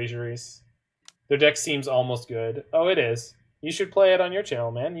Mirror Regeries. Their deck seems almost good. Oh, it is. You should play it on your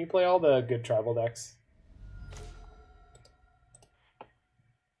channel, man. You play all the good tribal decks.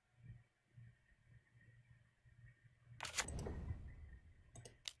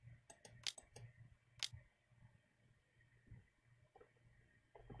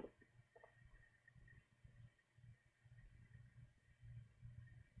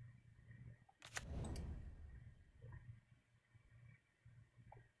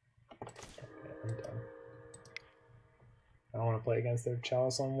 I'm done. I don't want to play against their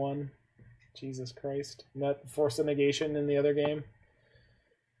Chalice on 1. Jesus Christ. Not Force of Negation in the other game.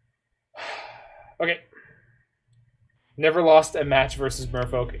 Okay. Never lost a match versus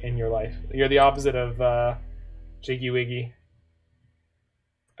Merfolk in your life. You're the opposite of Jiggy Wiggy.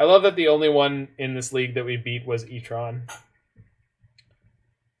 I love that the only one in this league that we beat was Etron.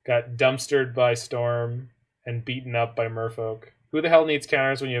 Got dumpstered by Storm and beaten up by Merfolk. Who the hell needs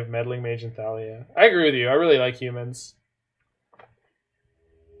counters when you have Meddling Mage and Thalia? I agree with you. I really like humans.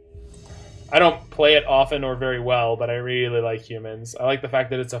 I don't play it often or very well, but I really like humans. I like the fact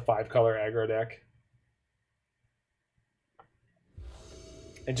that it's a 5-color aggro deck.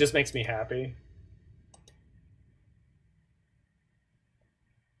 It just makes me happy.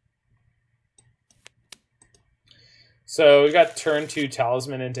 So we got turn 2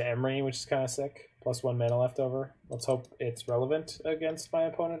 Talisman into Emry, which is kind of sick. Plus 1 mana left over. Let's hope it's relevant against my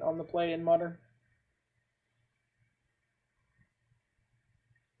opponent on the play in Modern.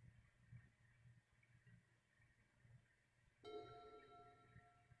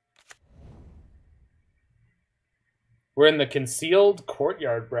 We're in the Concealed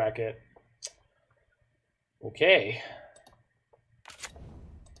Courtyard bracket. Okay.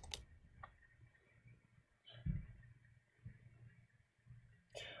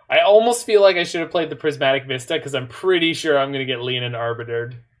 I almost feel like I should have played the Prismatic Vista because I'm pretty sure I'm going to get Llanowar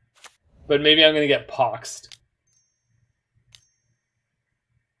Arbitered. But maybe I'm going to get poxed.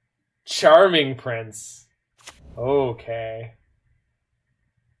 Charming Prince. Okay.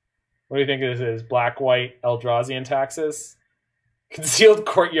 What do you think this is? Black-white Eldrazian taxes? Concealed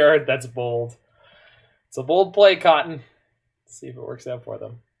Courtyard, that's bold. It's a bold play, Cotton. Let's see if it works out for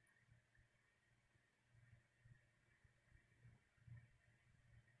them.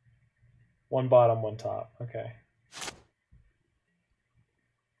 One bottom, one top. Okay.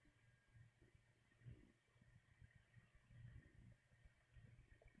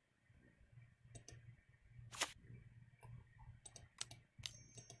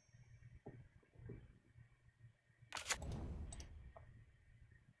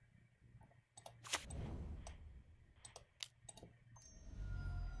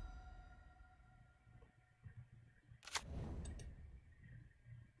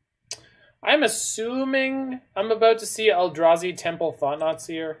 I'm assuming I'm about to see Eldrazi Temple Thought-Knot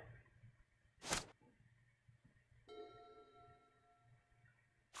Seer.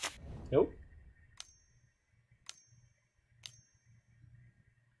 Nope.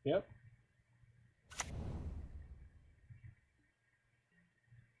 Yep.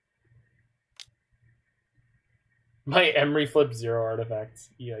 My Emry flipped 0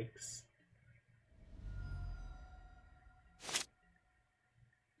 artifacts. Yikes.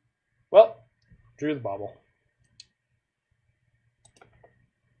 Well, drew the Bauble.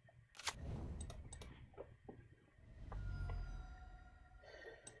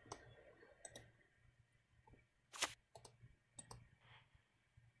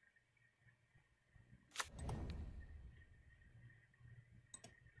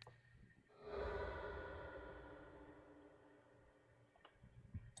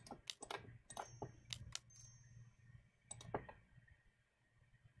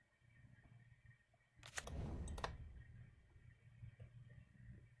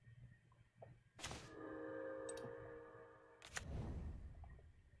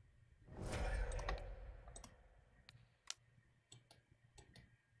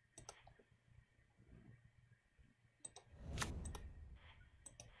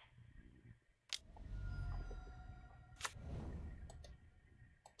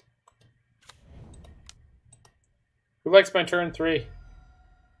 Who likes my turn 3?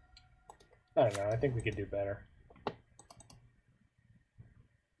 I don't know. I think we could do better.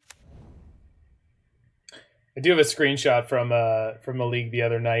 I do have a screenshot from a league the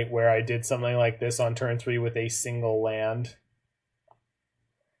other night where I did something like this on turn 3 with a single land.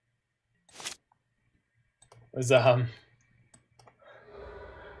 It was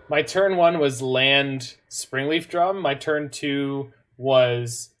my turn 1 was land Springleaf Drum. My turn 2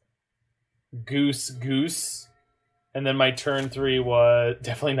 was Goose Goose. And then my turn 3 was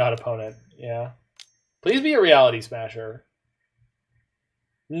definitely not opponent. Yeah. Please be a reality smasher.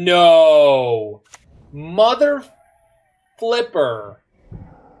 No. Mother flipper.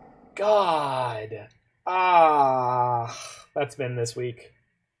 God. That's been this week.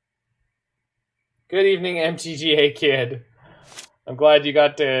 Good evening, MTGA kid. I'm glad you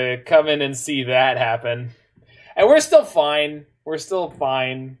got to come in and see that happen. And we're still fine. We're still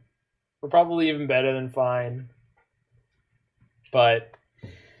fine. We're probably even better than fine. But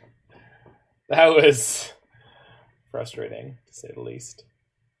that was frustrating, to say the least.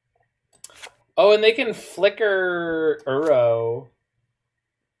 Oh, and they can flicker Uro,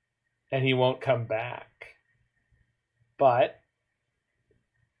 and he won't come back. But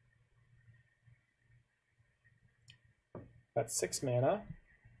got 6 mana.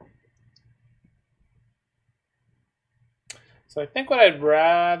 So I think what I'd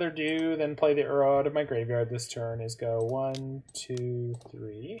rather do than play the Uro out of my graveyard this turn is go 1, 2,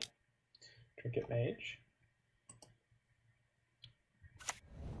 3. Trinket Mage.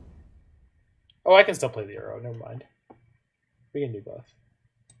 Oh, I can still play the Uro. Never mind. We can do both.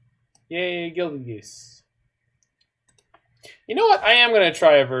 Yay, Gilded Goose. You know what? I am going to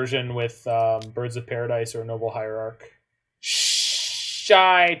try a version with Birds of Paradise or Noble Hierarch.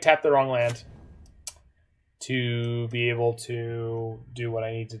 I tapped the wrong land to be able to do what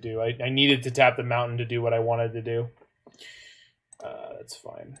I need to do. I needed to tap the mountain to do what I wanted to do. That's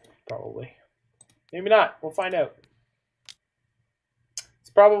fine, probably. Maybe not. We'll find out. It's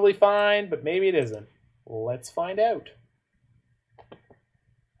probably fine, but maybe it isn't. Let's find out.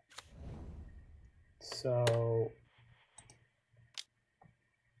 So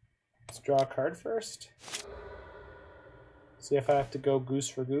let's draw a card first. See if I have to go goose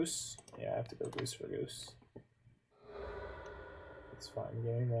for goose. Yeah, I have to go goose for goose. That's fine.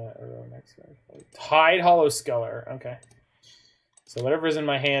 Getting the Uro next turn. Tide Hollow Sculler. Okay. So whatever's in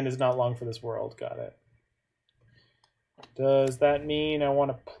my hand is not long for this world. Got it. Does that mean I want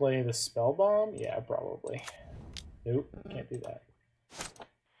to play the Spellbomb? Yeah, probably. Nope, can't do that.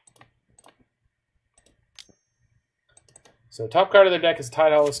 So top card of their deck is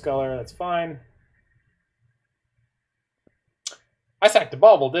Tide Hollow Sculler. That's fine. I sacked a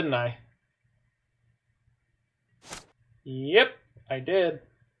Bauble, didn't I? Yep, I did.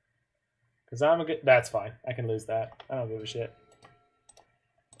 Because I'm a good... That's fine. I can lose that. I don't give a shit.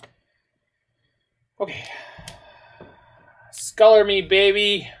 Okay. Sculler me,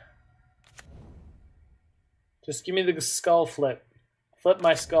 baby. Just give me the skull flip. Flip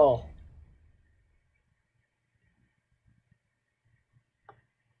my skull.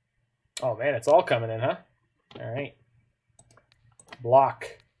 Oh, man, it's all coming in, huh? All right. Block.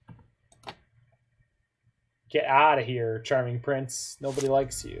 Get out of here, charming prince. Nobody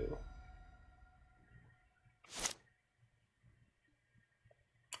likes you.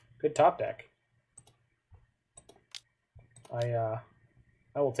 Good top deck. I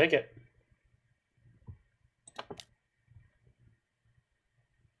will take it.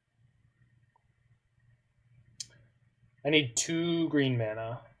 I need 2 green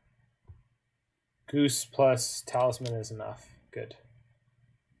mana. Goose plus Talisman is enough. Good.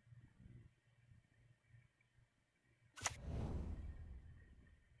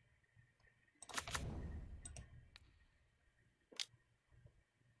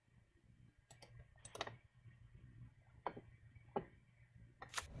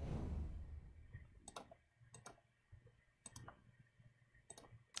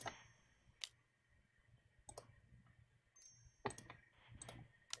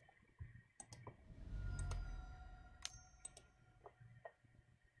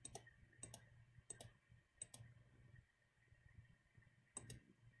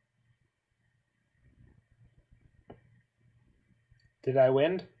 Did I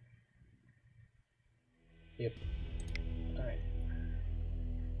win? Yep. Alright.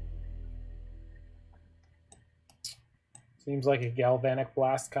 Seems like a Galvanic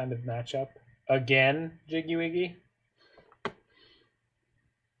Blast kind of matchup. Again, Jiggy Wiggy?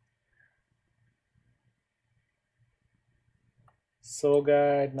 Soul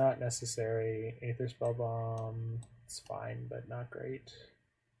Guide, not necessary. Aether Spellbomb, it's fine, but not great.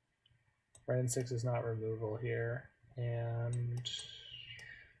 Wrenn and Six is not removal here. And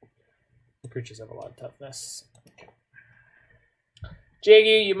the creatures have a lot of toughness. Okay.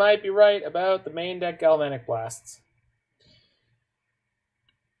 Jiggy, you might be right about the main deck Galvanic Blasts.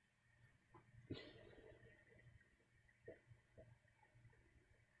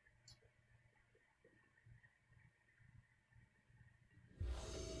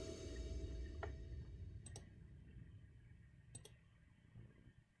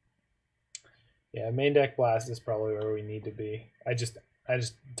 Yeah, main deck Blast is probably where we need to be. I just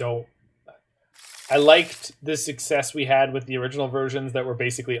don't. I liked the success we had with the original versions that were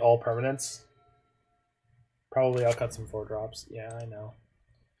basically all permanents. Probably I'll cut some 4-drops. Yeah, I know.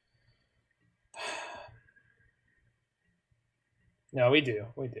 No, we do.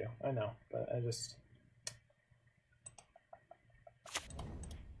 We do. I know. But I just...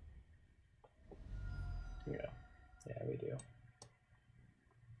 Yeah. Yeah, we do.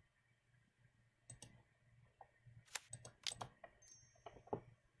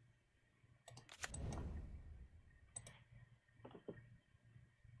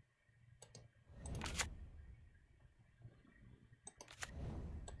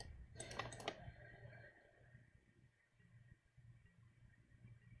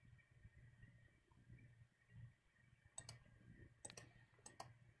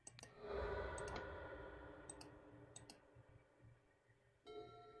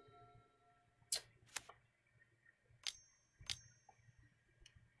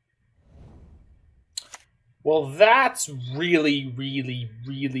 Well, that's really, really,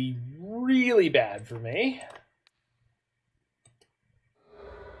 really, really bad for me.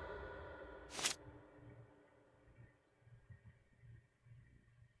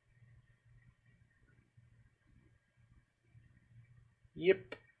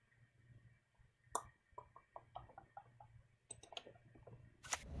 Yep.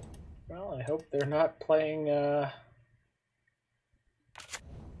 Well, I hope they're not playing...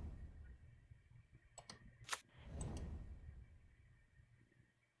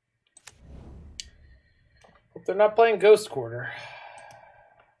 Hope they're not playing Ghost Quarter.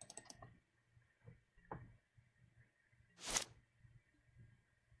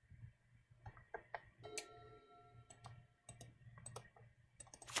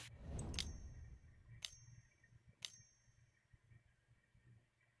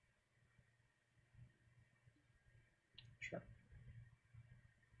 Sure.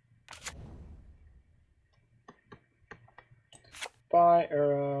 Bye,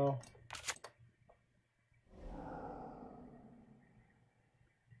 Arrow.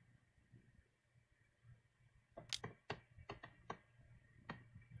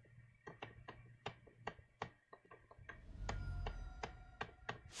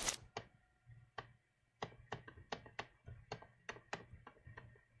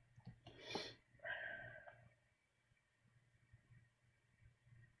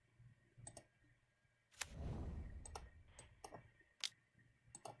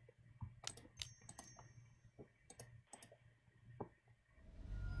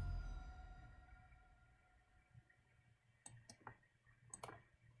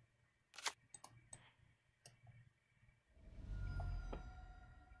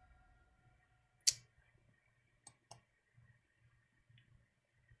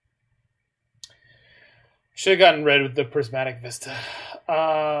 Should have gotten red with the Prismatic Vista.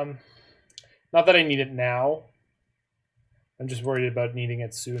 Not that I need it now. I'm just worried about needing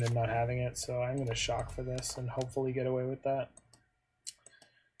it soon and not having it, so I'm going to shock for this and hopefully get away with that.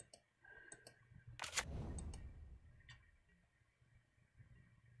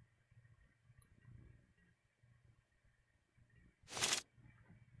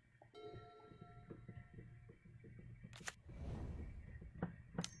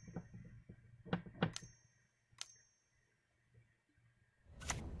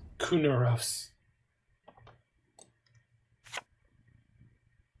 Kunaros.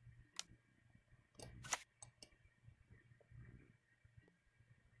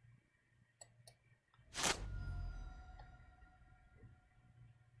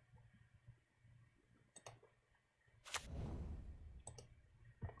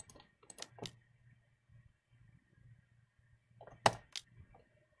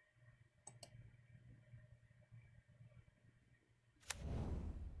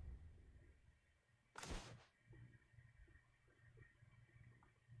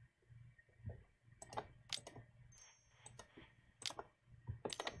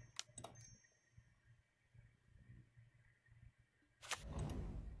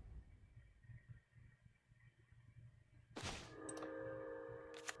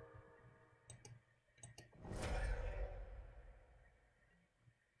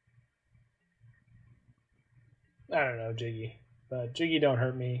 I don't know, Jiggy. But Jiggy, don't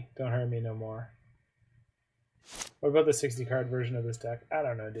hurt me. Don't hurt me no more. What about the 60 card version of this deck? I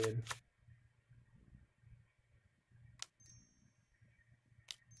don't know, dude.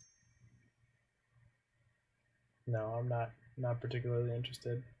 No, I'm not particularly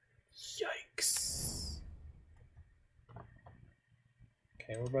interested. Yikes.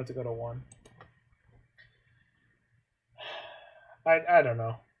 Okay, we're about to go to 1. I don't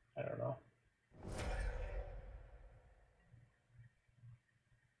know. I don't know.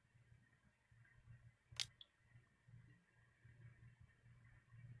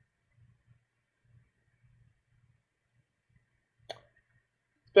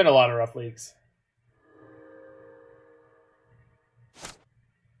 It's been a lot of rough leagues.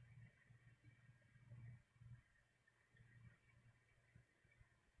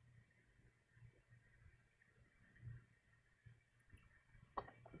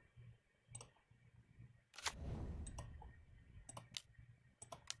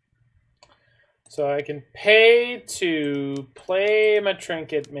 So I can pay to play my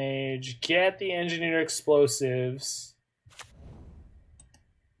Trinket Mage, get the Engineered Explosives,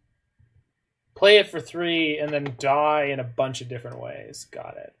 play it for 3, and then die in a bunch of different ways.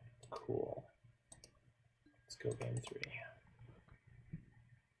 Got it. Cool. Let's go game 3.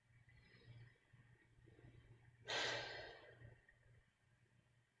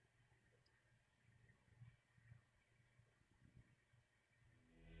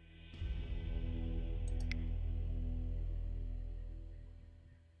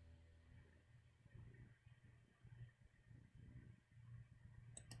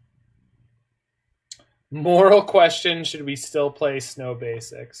 Moral question, should we still play Snow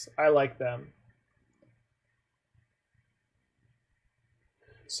Basics? I like them.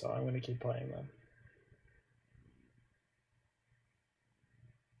 So I'm going to keep playing them.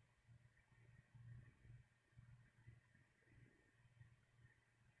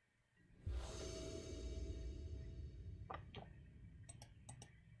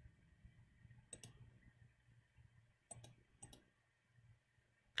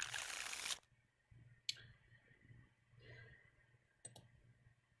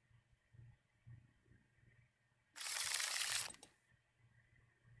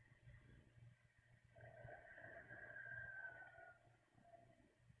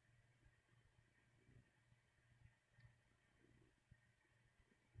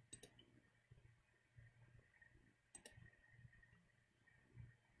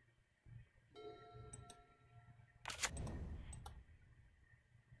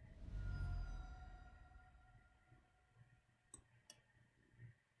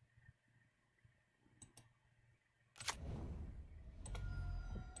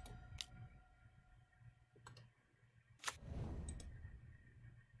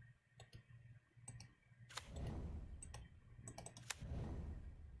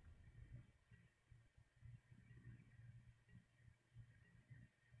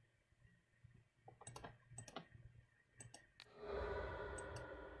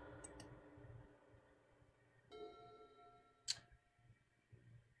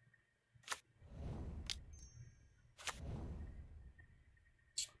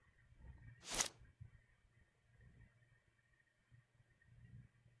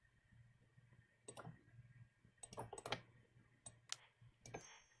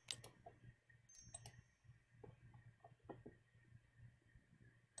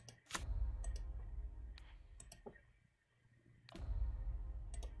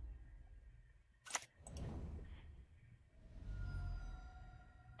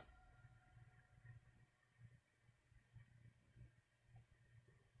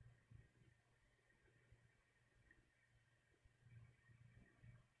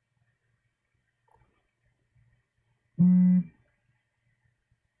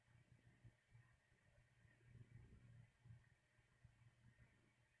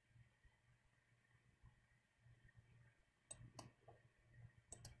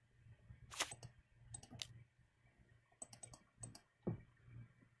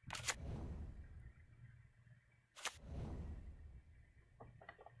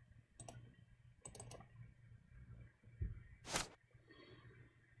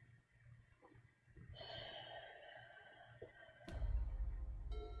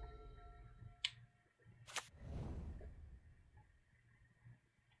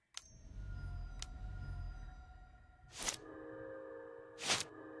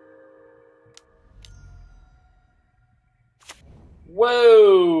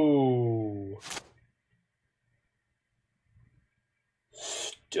 Whoa!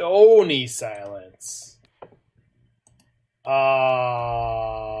 Stony silence.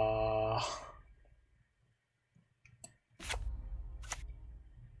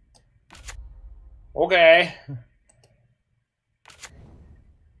 Okay.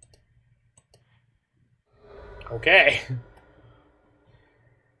 Okay.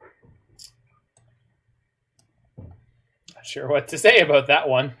 Not sure what to say about that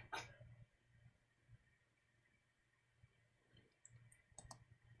one.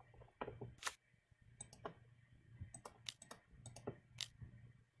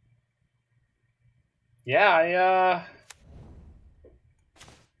 Yeah,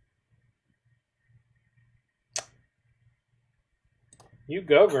 you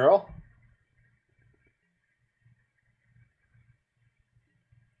go, girl.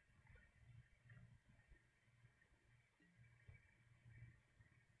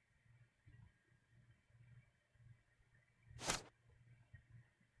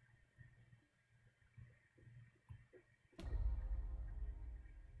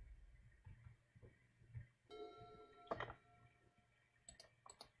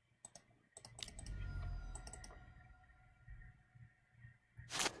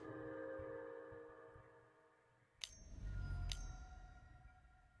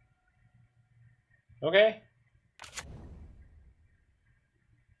 Okay.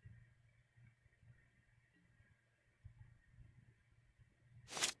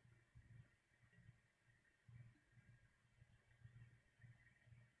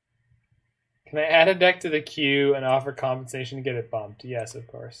 Can I add a deck to the queue and offer compensation to get it bumped? Yes, of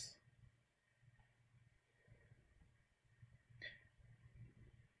course.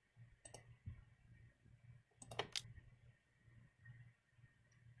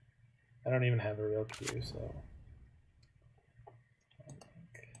 don't even have a real queue, so...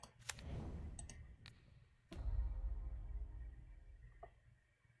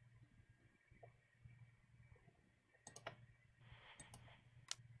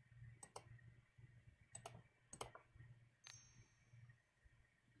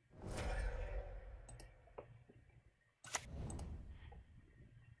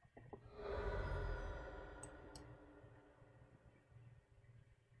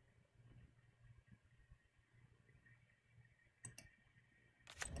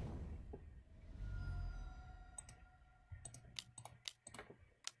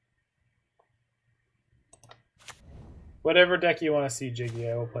 Whatever deck you want to see, Jiggy,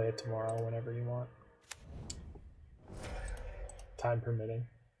 I will play it tomorrow whenever you want. Time permitting.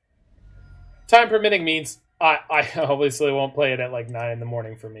 Time permitting means I obviously won't play it at like 9 in the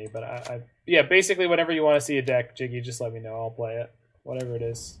morning for me, but yeah, basically whenever you want to see a deck, Jiggy, just let me know. I'll play it. Whatever it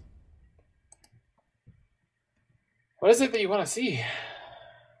is. What is it that you want to see?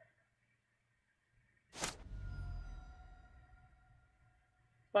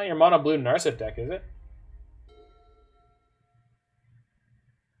 Not your mono blue Narset deck, is it?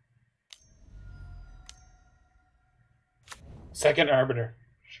 Second Arbiter.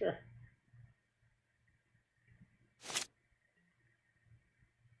 Sure.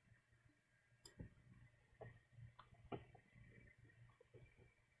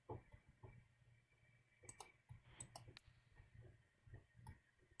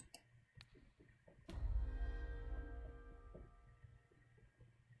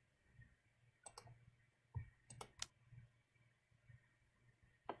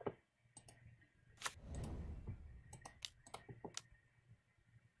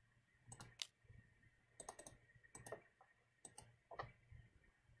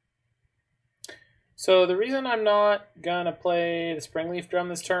 So the reason I'm not gonna play the Springleaf Drum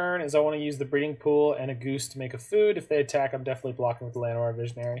this turn is I want to use the Breeding Pool and a Goose to make a food. If they attack, I'm definitely blocking with the Llanowar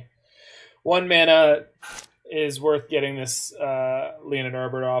Visionary. 1 mana is worth getting this Leonid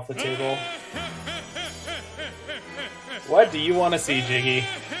Arbiter off the table. What do you want to see, Jiggy?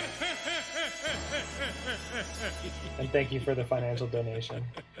 And thank you for the financial donation.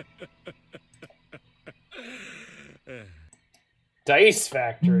 Dice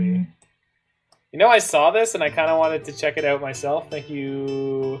Factory. You know, I saw this and I kind of wanted to check it out myself. Thank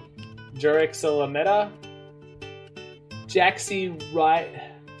you, Jurek Solameta. Jaxi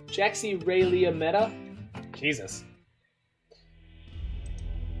Raylia Meta. Jesus.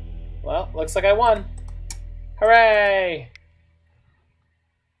 Well, looks like I won. Hooray!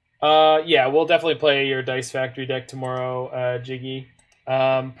 Yeah, we'll definitely play your Dice Factory deck tomorrow, Jiggy.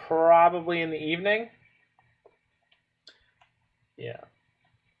 Probably in the evening. Yeah.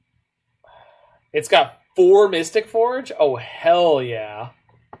 It's got 4 Mystic Forge? Oh, hell yeah.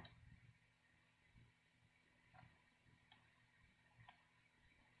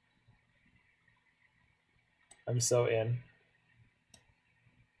 I'm so in.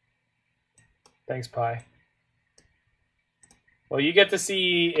 Thanks, Pi. Well, you get to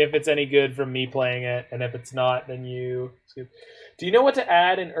see if it's any good from me playing it, and if it's not, then you... Do you know what to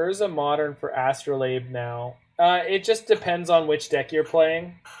add in Urza Modern for Astrolabe now? It just depends on which deck you're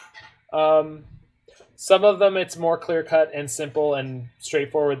playing. Some of them it's more clear-cut and simple and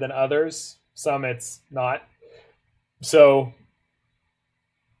straightforward than others. Some it's not. So,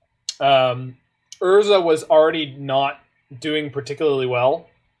 Urza was already not doing particularly well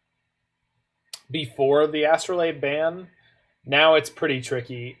before the Astrolabe ban. Now it's pretty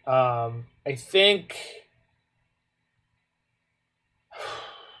tricky. I think...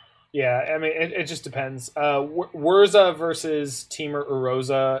 Yeah, I mean, it just depends. Urza versus Temur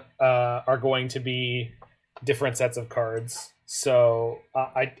Uroza are going to be different sets of cards. So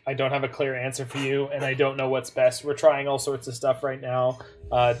I don't have a clear answer for you, and I don't know what's best. We're trying all sorts of stuff right now.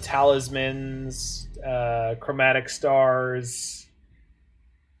 Talismans, chromatic stars.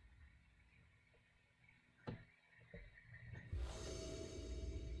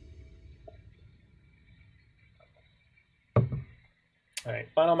 All right,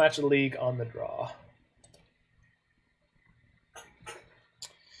 final match of the league on the draw.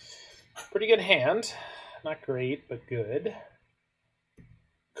 Pretty good hand. Not great, but good.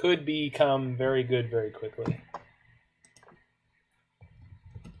 Could become very good very quickly.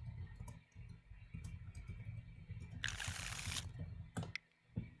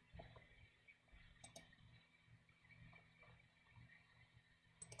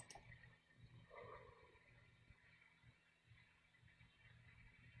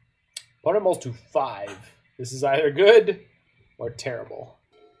 Opponent mulls to 5. This is either good or terrible.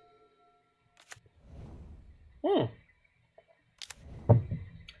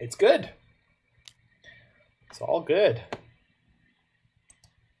 It's good. It's all good.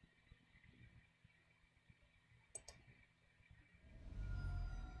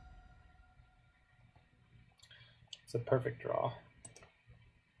 It's a perfect draw.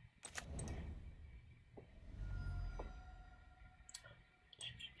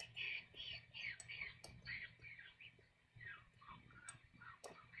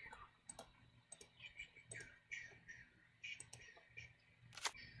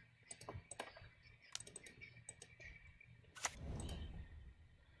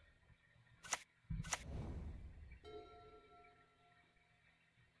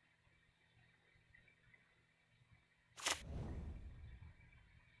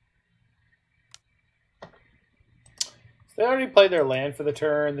 They already played their land for the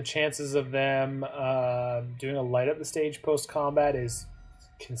turn. The chances of them doing a light up the stage post-combat is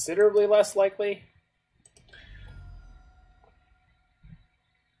considerably less likely.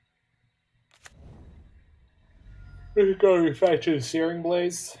 We're going back to the Searing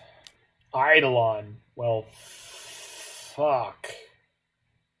Blaze. Eidolon. Well, fuck.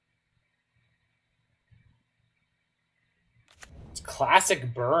 It's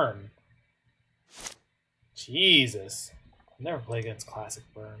classic burn. Jesus. I've never played against classic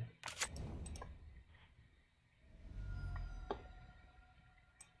burn.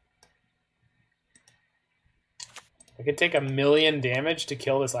 I could take 1,000,000 damage to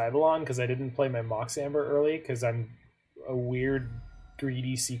kill this Eidolon because I didn't play my Mox Amber early because I'm a weird,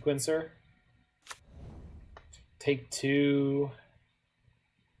 greedy sequencer. Take 2.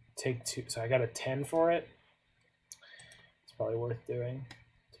 Take 2. So I got a 10 for it. It's probably worth doing,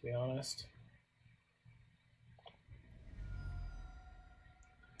 to be honest.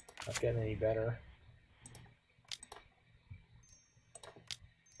 Not getting any better.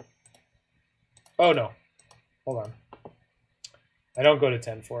 Oh no. Hold on. I don't go to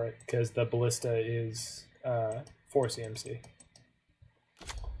 10 for it because the Ballista is 4 CMC.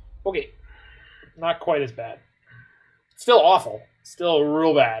 Okay. Not quite as bad. Still awful. Still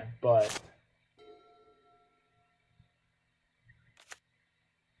real bad, but...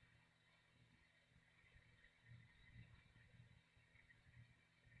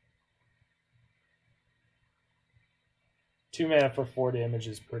 Two mana for 4 damage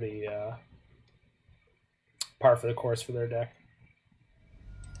is pretty par for the course for their deck.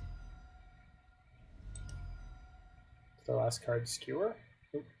 The last card, Skewer.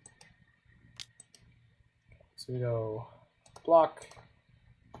 Oop. So we go block.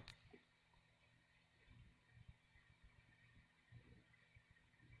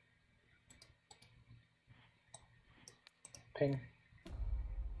 Ping.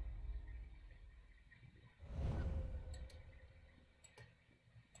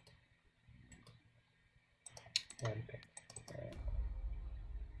 And ping. All right.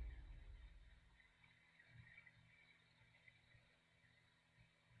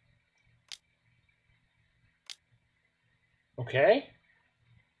 Okay.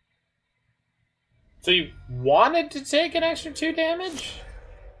 So you wanted to take an extra 2 damage?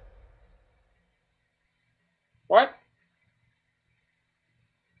 What?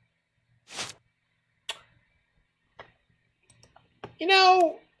 You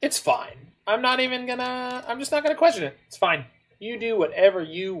know, it's fine. I'm just not gonna question it. It's fine. You do whatever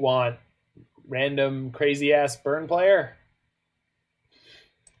you want, random crazy ass burn player.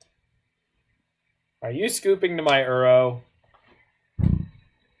 Are you scooping to my Uro?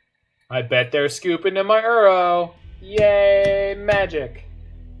 I bet they're scooping to my Uro. Yay, magic.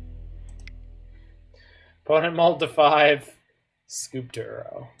 Opponent mulled to 5. Scoop to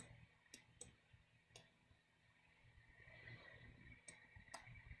Uro.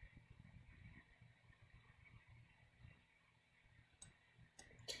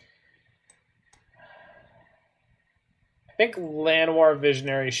 I think Llanowar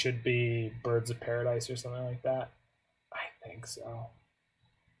Visionary should be Birds of Paradise or something like that. I think so.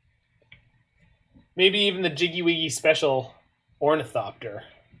 Maybe even the Jiggy Wiggy special Ornithopter.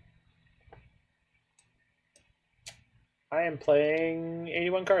 I am playing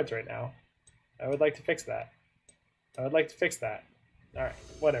 81 cards right now. I would like to fix that. Alright,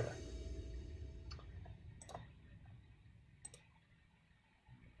 whatever.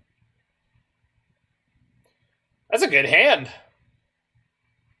 That's a good hand.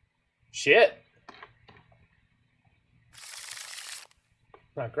 Shit.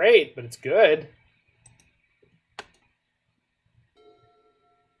 Not great, but it's good.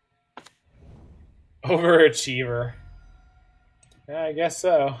 Overachiever. Yeah, I guess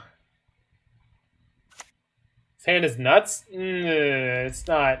so. His hand is nuts? It's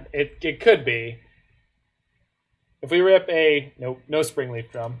not. It could be. If we rip a... Nope, no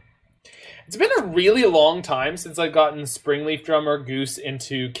Springleaf Drum. It's been a really long time since I've gotten Springleaf Drum or Goose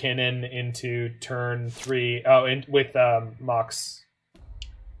into Kinnan into turn 3. Oh, with Mox.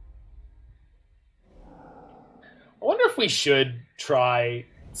 I wonder if we should try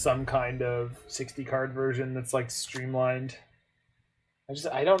some kind of 60 card version that's like streamlined.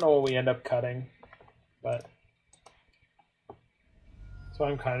 I don't know what we end up cutting, but so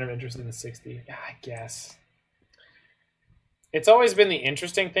I'm kind of interested in 60. Yeah, I guess. It's always been the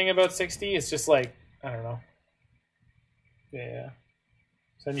interesting thing about 60. It's just like, I don't know. Yeah.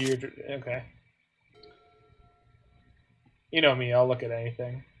 Send you your... Okay. You know me, I'll look at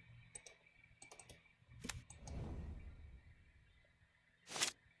anything.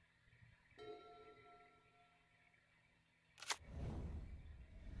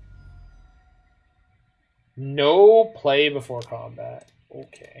 No play before combat.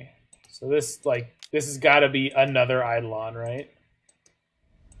 Okay. So this has got to be another Eidolon, right?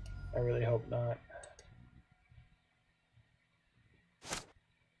 I really hope not.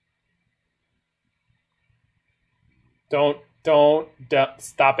 Don't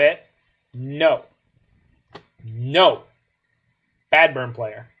stop it. No. No. Bad burn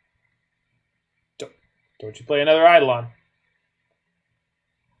player. Don't you play another Eidolon.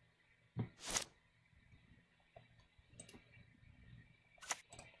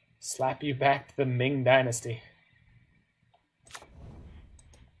 Slap you back to the Ming Dynasty.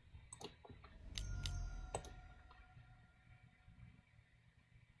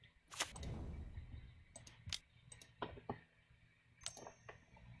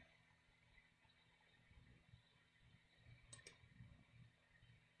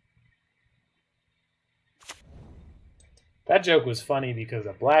 That joke was funny because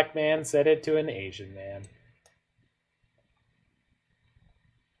a black man said it to an Asian man.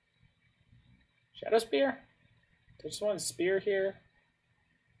 Shadowspear? I just want a spear here.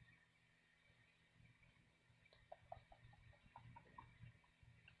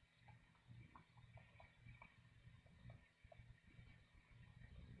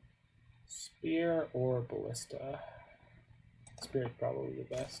 Spear or Ballista? Spear is probably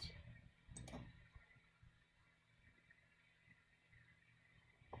the best.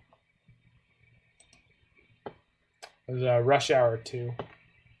 There's Rush Hour 2.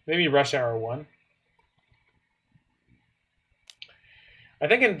 Maybe Rush Hour 1. I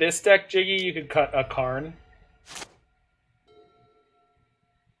think in this deck, Jiggy, you could cut a Karn.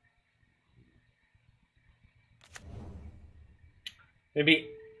 Maybe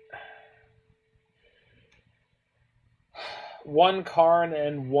one Karn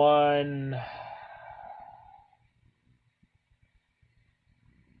and one...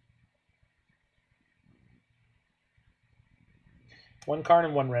 One Karn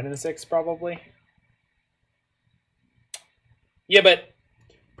and one Wrenn and Six, probably. Yeah, but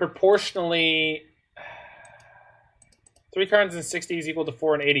proportionally, 3 Karns and 60 is equal to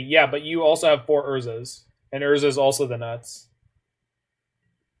 4 and 80. Yeah, but you also have 4 Urzas. And Urza's also the nuts.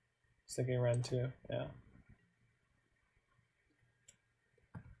 I was thinking Wrenn too, yeah.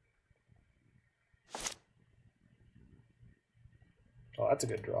 Oh, that's a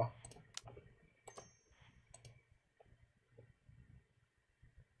good draw.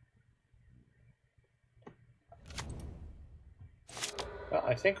 Well,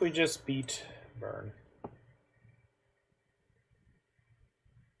 I think we just beat Burn.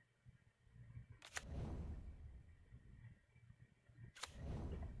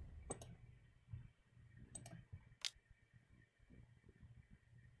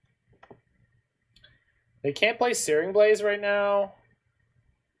 They can't play Searing Blaze right now.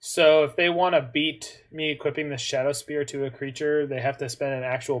 So if they want to beat me equipping the Shadowspear to a creature, they have to spend an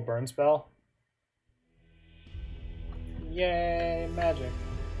actual burn spell. Yay, magic.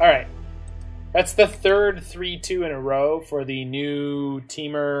 Alright. That's the third 3-2 in a row for the new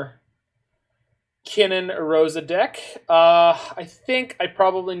Temur Kinnan Uroza deck. I think I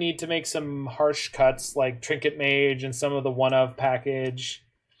probably need to make some harsh cuts like Trinket Mage and some of the one-of package.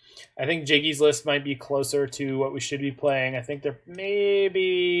 I think Jiggy's list might be closer to what we should be playing. I think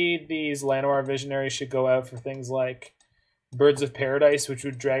maybe these Llanowar Visionary should go out for things like Birds of Paradise, which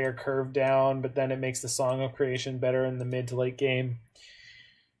would drag our curve down, but then it makes the Song of Creation better in the mid to late game.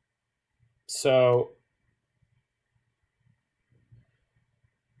 So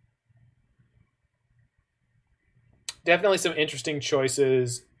definitely some interesting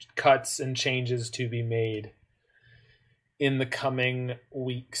choices, cuts, and changes to be made in the coming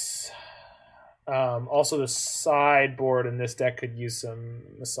weeks. Also, the sideboard in this deck could use some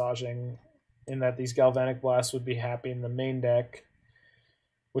massaging, in that these Galvanic Blasts would be happy in the main deck,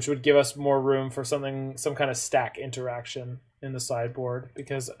 which would give us more room for some kind of stack interaction. in the sideboard,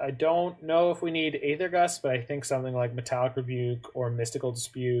 because I don't know if we need Aether Gust, but I think something like Metallic Rebuke or Mystical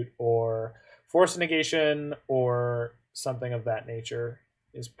Dispute or Force Negation or something of that nature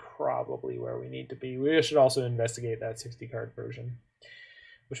is probably where we need to be. We should also investigate that 60-card version,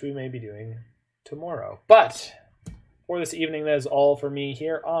 which we may be doing tomorrow. But for this evening, that is all for me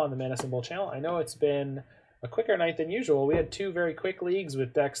here on the Mana Symbol channel. I know it's been a quicker night than usual. We had 2 very quick leagues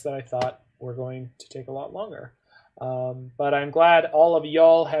with decks that I thought were going to take a lot longer. But I'm glad all of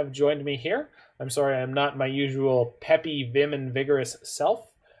y'all have joined me here. I'm sorry I'm not my usual peppy, vim, and vigorous self.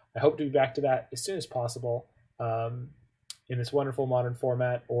 I hope to be back to that as soon as possible in this wonderful modern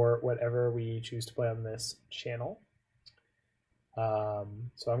format or whatever we choose to play on this channel.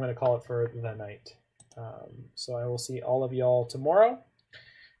 So I'm going to call it for the night. So I will see all of y'all tomorrow.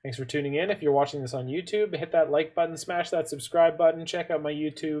 Thanks for tuning in. If you're watching this on YouTube, hit that like button, smash that subscribe button, check out my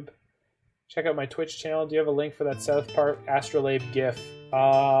YouTube. Check out my Twitch channel. Do you have a link for that South Park Astrolabe GIF?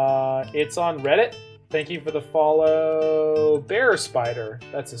 It's on Reddit. Thank you for the follow, Bear Spider.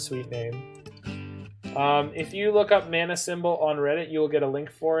 That's a sweet name. If you look up Mana Symbol on Reddit, you will get a link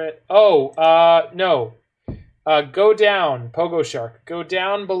for it. Oh, no. Go down, Pogo Shark. Go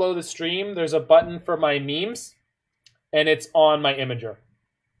down below the stream. There's a button for my memes, and it's on my Imager.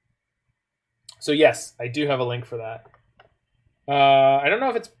 So yes, I do have a link for that. I don't know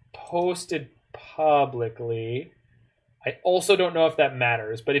if it's posted publicly. I also don't know if that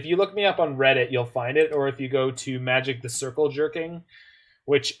matters, but if you look me up on Reddit, you'll find it, or if you go to Magic the Circle Jerking,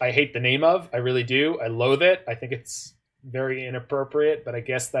 which I hate the name of, I really do. I loathe it. I think it's very inappropriate, but I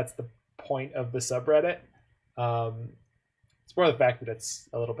guess that's the point of the subreddit. It's more the fact that it's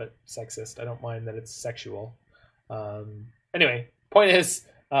a little bit sexist. I don't mind that it's sexual. Anyway, point is,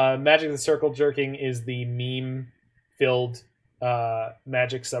 Magic the Circle Jerking is the meme-filled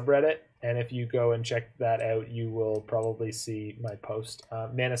Magic subreddit, and if you go and check that out, you will probably see my post.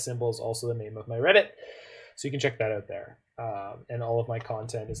 Mana Symbol is also the name of my Reddit, so you can check that out there. And all of my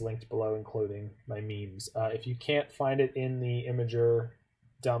content is linked below, including my memes. If you can't find it in the Imager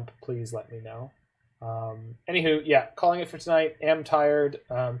dump, please let me know. Anywho, yeah, calling it for tonight. Am tired.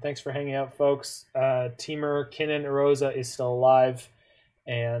 Thanks for hanging out, folks. Temur, Kinnan, Uroza is still alive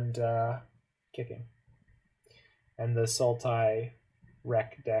and kicking. And the Sultai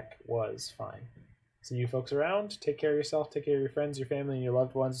rec deck was fine. See you folks around. Take care of yourself. Take care of your friends, your family, and your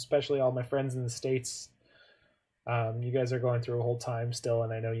loved ones, especially all my friends in the States. You guys are going through a whole time still,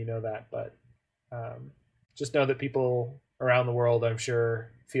 and I know you know that, but just know that people around the world, I'm sure,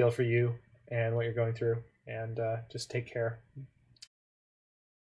 feel for you and what you're going through, and just take care.